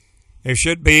 There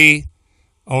should be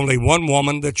only one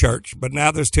woman in the church, but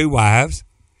now there's two wives.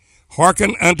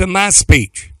 Hearken unto my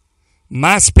speech.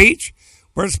 My speech,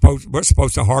 we're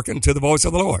supposed to hearken to the voice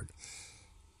of the Lord.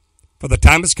 For the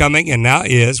time is coming, and now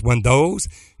is, when those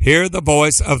hear the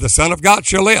voice of the Son of God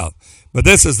shall live. But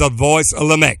this is the voice of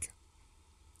Lamech.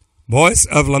 Voice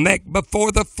of Lamech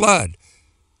before the flood.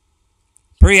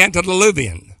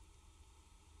 Pre-antediluvian.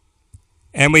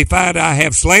 And we find, I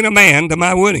have slain a man to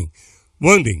my wounding.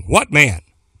 What man?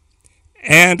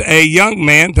 And a young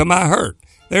man to my hurt.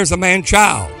 There's a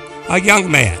man-child. A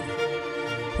young man.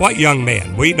 What young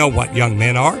man? We know what young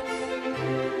men are.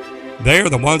 They're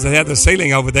the ones that have the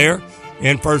sealing over there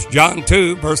in 1 John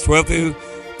 2, verse 12 through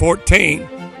 14.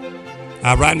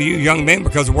 I write to you, young men,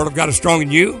 because the word of God is strong in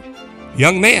you.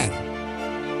 Young men.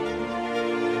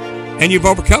 And you've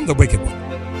overcome the wicked one.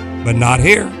 But not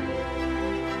here.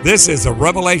 This is a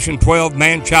Revelation 12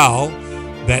 man-child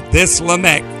that this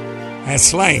Lamech has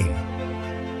slain.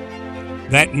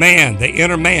 That man, the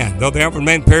inner man, though the outward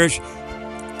man perish,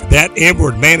 that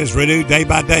inward man is renewed day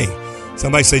by day.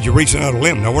 Somebody said, you're reaching out a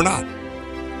limb. No, we're not.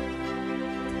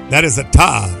 That is a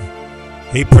Tav.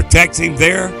 He protects him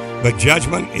there, but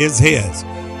judgment is his.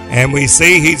 And we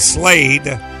see he slayed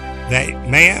that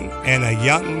man and a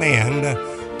young man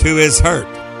to his hurt,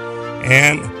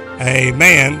 and a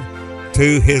man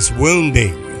to his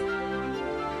wounding.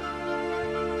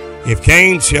 If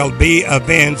Cain shall be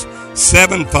avenged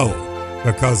sevenfold,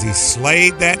 because he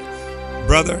slayed that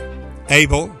brother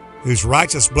Abel, whose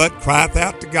righteous blood crieth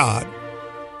out to God,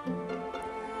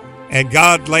 and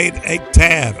God laid a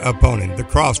tab upon him, the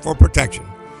cross, for protection.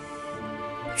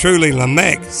 Truly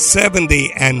Lamech,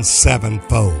 70 and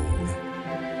sevenfold.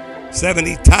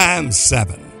 70 times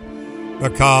 7,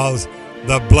 because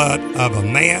the blood of a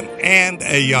man and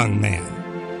a young man.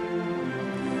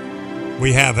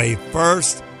 We have a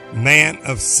first man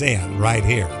of sin right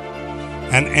here,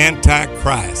 an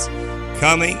antichrist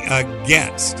coming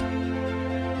against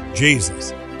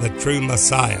Jesus, the true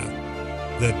Messiah,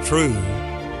 the true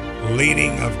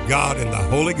leading of God in the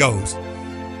Holy Ghost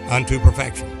unto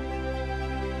perfection.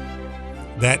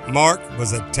 That mark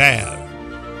was a tab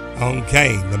on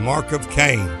Cain, the mark of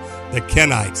Cain, the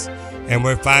Kenites. And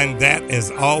we find that has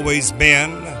always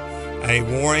been a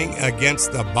warring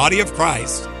against the body of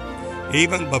Christ,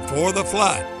 even before the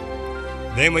flood.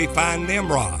 Then we find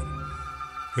Nimrod,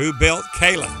 who built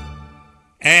Calah,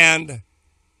 and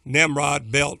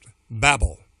Nimrod built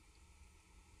Babel.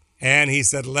 And he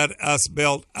said, let us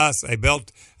build us. They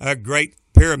built a great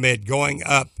pyramid going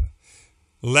up.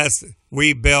 Let us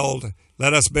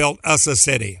build us a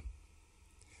city,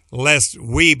 lest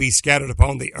we be scattered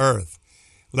upon the earth.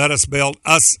 Let us build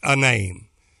us a name,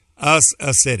 us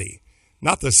a city.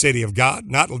 Not the city of God,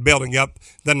 not building up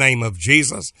the name of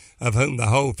Jesus, of whom the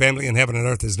whole family in heaven and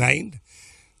earth is named.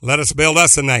 Let us build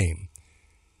us a name.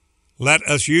 Let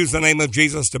us use the name of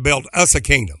Jesus to build us a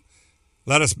kingdom.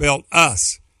 Let us build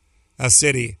us a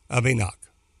city of Enoch.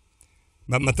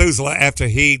 But Methuselah, after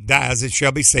he dies, it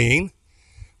shall be seen,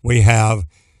 we have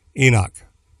Enoch.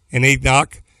 And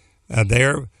Enoch,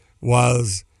 there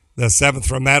was the seventh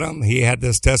from Adam. He had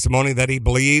this testimony that he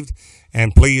believed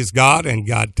and pleased God, and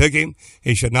God took him.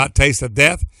 He should not taste of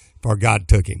death, for God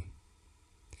took him.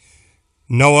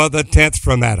 Noah, the 10th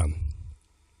from Adam.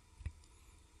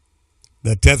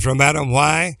 The 10th from Adam,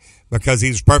 why? Because he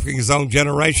was perfect in his own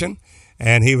generation,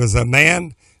 and he was a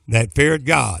man that feared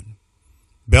God,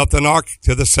 built an ark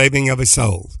to the saving of his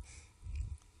soul.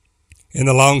 In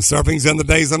the long surfings in the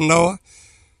days of Noah,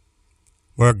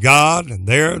 where God,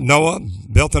 there Noah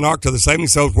built an ark to the saving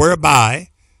souls, whereby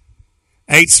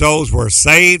 8 souls were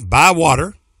saved by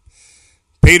water.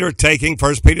 Peter taking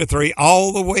 1 Peter 3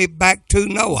 all the way back to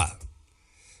Noah.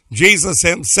 Jesus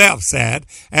himself said,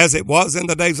 as it was in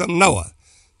the days of Noah,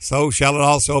 so shall it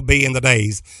also be in the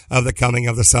days of the coming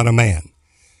of the Son of Man.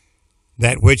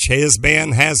 That which has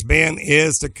been,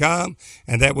 is to come,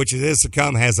 and that which is to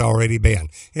come has already been.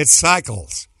 It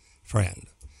cycles, friend.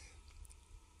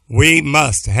 We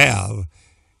must have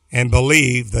and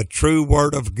believe the true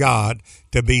word of God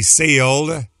to be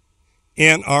sealed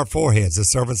in our foreheads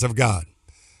as servants of God.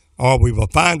 Or we will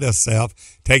find ourselves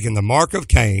taking the mark of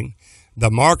Cain, the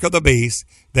mark of the beast,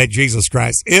 that Jesus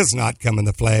Christ is not come in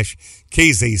the flesh,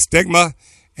 Kesi stigma,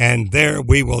 and there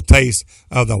we will taste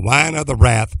of the wine of the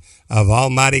wrath of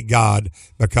Almighty God,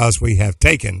 because we have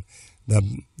taken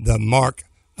the mark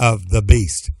of the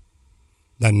beast,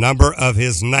 the number of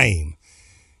his name.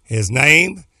 His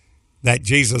name, that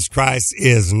Jesus Christ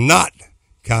is not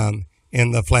come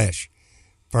in the flesh.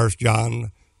 1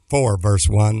 John 4, verse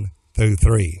 1 through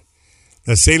 3.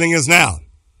 The sealing is now.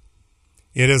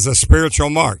 It is a spiritual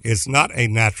mark. It's not a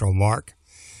natural mark.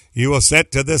 You will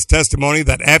set to this testimony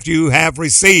that after you have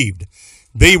received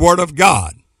the word of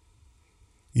God,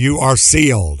 you are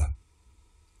sealed.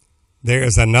 There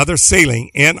is another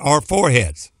sealing in our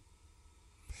foreheads.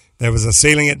 There was a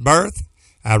sealing at birth.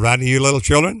 I write to you, little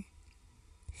children,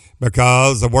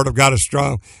 because the word of God is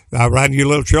strong. I write to you,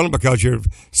 little children, because your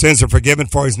sins are forgiven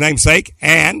for his name's sake,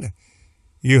 and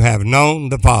you have known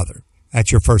the Father.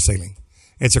 That's your first sealing.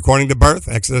 It's according to birth,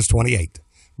 Exodus 28,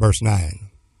 verse 9.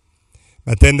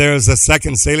 But then there is a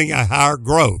second sealing, a higher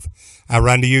growth. I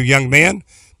write to you, young men,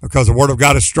 because the word of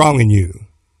God is strong in you,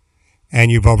 and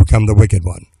you've overcome the wicked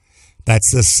one.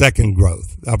 That's the second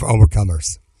growth of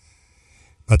overcomers.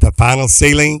 But the final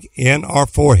sealing in our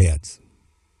foreheads,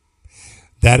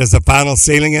 that is the final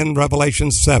sealing in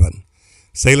Revelation 7,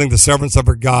 sealing the servants of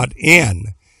our God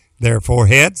in their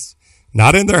foreheads,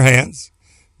 not in their hands,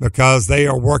 because they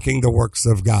are working the works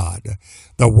of God,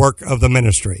 the work of the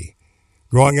ministry,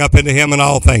 growing up into him in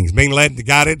all things, being led and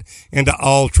guided into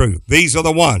all truth. These are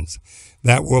the ones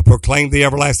that will proclaim the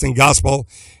everlasting gospel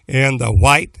in the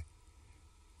white,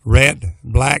 red,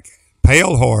 black,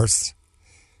 pale horse.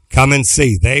 Come and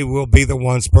see. They will be the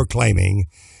ones proclaiming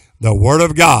the word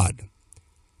of God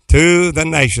to the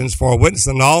nations for a witness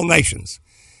in all nations,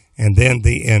 and then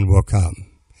the end will come.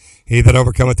 He that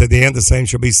overcometh to the end, the same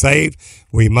shall be saved.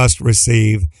 We must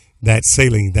receive that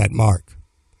sealing, that mark.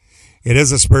 It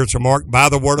is a spiritual mark by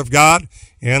the word of God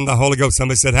and the Holy Ghost.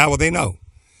 Somebody said, how will they know?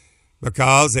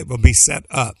 Because it will be set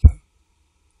up.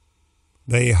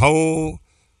 The whole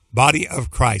body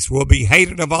of Christ will be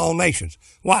hated of all nations.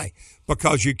 Why?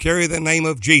 Because you carry the name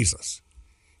of Jesus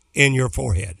in your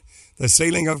forehead. The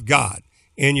sealing of God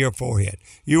in your forehead.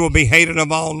 You will be hated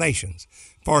of all nations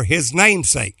for his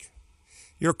name's sake.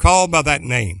 You're called by that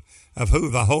name of who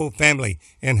the whole family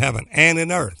in heaven and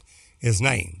in earth is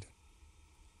named.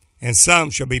 And some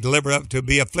shall be delivered up to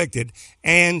be afflicted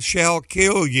and shall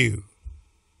kill you.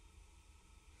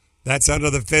 That's under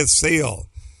the fifth seal.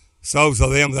 Souls of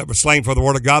them that were slain for the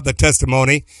word of God, the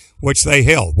testimony which they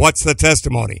held. What's the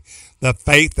testimony? The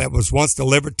faith that was once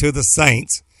delivered to the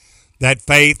saints. That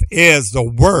faith is the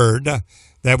word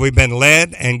that we've been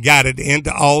led and guided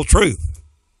into all truth.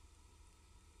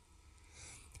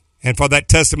 And for that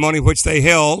testimony which they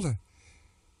held,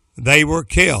 they were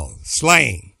killed,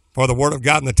 slain for the word of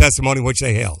God and the testimony which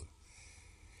they held.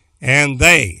 And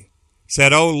they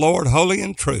said, O Lord, holy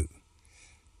and true.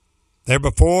 They're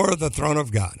before the throne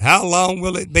of God. How long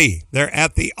will it be? They're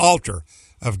at the altar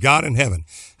of God in heaven.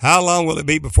 How long will it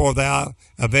be before thou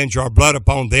avenge our blood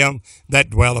upon them that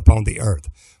dwell upon the earth?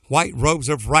 White robes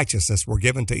of righteousness were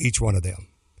given to each one of them.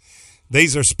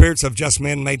 These are spirits of just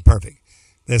men made perfect.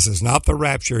 This is not the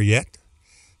rapture yet.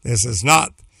 This is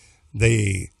not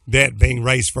the dead being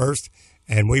raised first,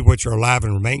 and we which are alive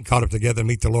and remain caught up together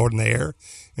meet the Lord in the air,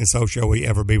 and so shall we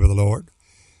ever be with the Lord.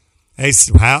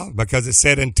 How? Because it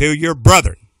said, until your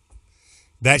brethren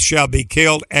that shall be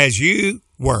killed as you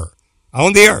were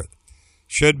on the earth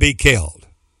should be killed.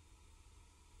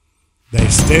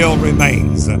 There still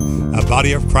remains a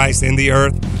body of Christ in the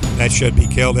earth that should be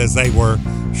killed as they were,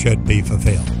 should be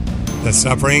fulfilled. The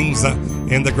sufferings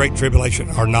in the Great Tribulation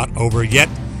are not over yet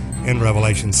in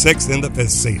Revelation 6 in the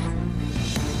fifth seal.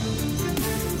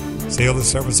 Seal the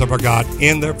servants of our God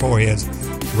in their foreheads.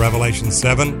 Revelation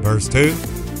 7 verse 2.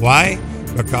 Why?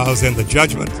 Because in the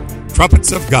judgment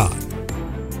trumpets of God,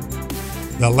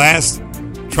 the last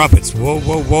trumpets, woe,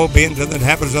 woe, woe be unto the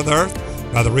inhabitants of the earth,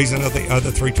 by the reason of the other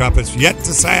three trumpets yet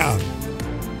to sound.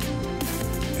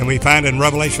 And we find in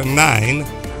Revelation 9,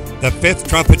 the fifth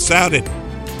trumpet sounded.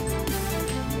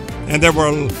 And there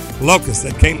were locusts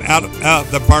that came out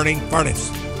of the burning furnace.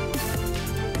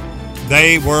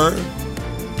 They were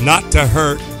not to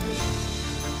hurt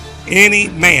any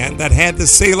man that had the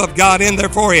seal of God in their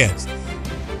foreheads.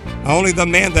 Only the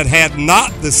men that had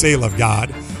not the seal of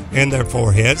God in their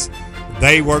foreheads,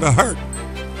 they were to hurt.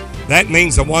 That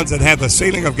means the ones that have the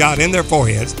sealing of God in their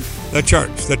foreheads, the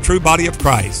church, the true body of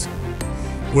Christ,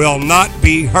 will not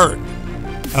be hurt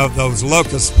of those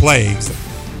locust plagues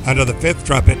under the fifth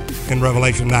trumpet in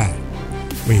Revelation 9.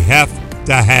 We have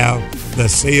to have the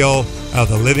seal of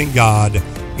the living God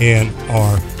in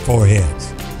our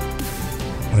foreheads.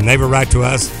 When they write to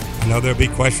us, I know there'll be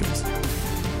questions.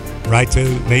 Write to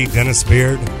me, Dennis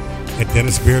Beard, at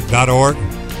dennisbeard.org.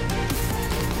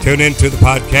 Tune into the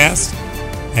podcast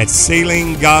at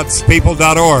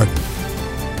sealinggodspeople.org.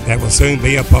 That will soon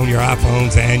be up on your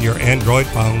iPhones and your Android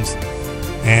phones.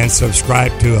 And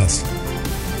subscribe to us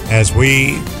as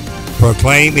we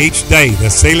proclaim each day the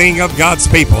sealing of God's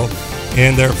people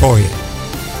in there for you.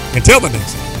 Until the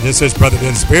next time, this is Brother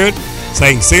Dennis Spirit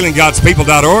saying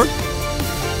sealinggodspeople.org,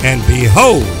 and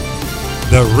behold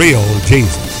the real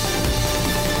Jesus.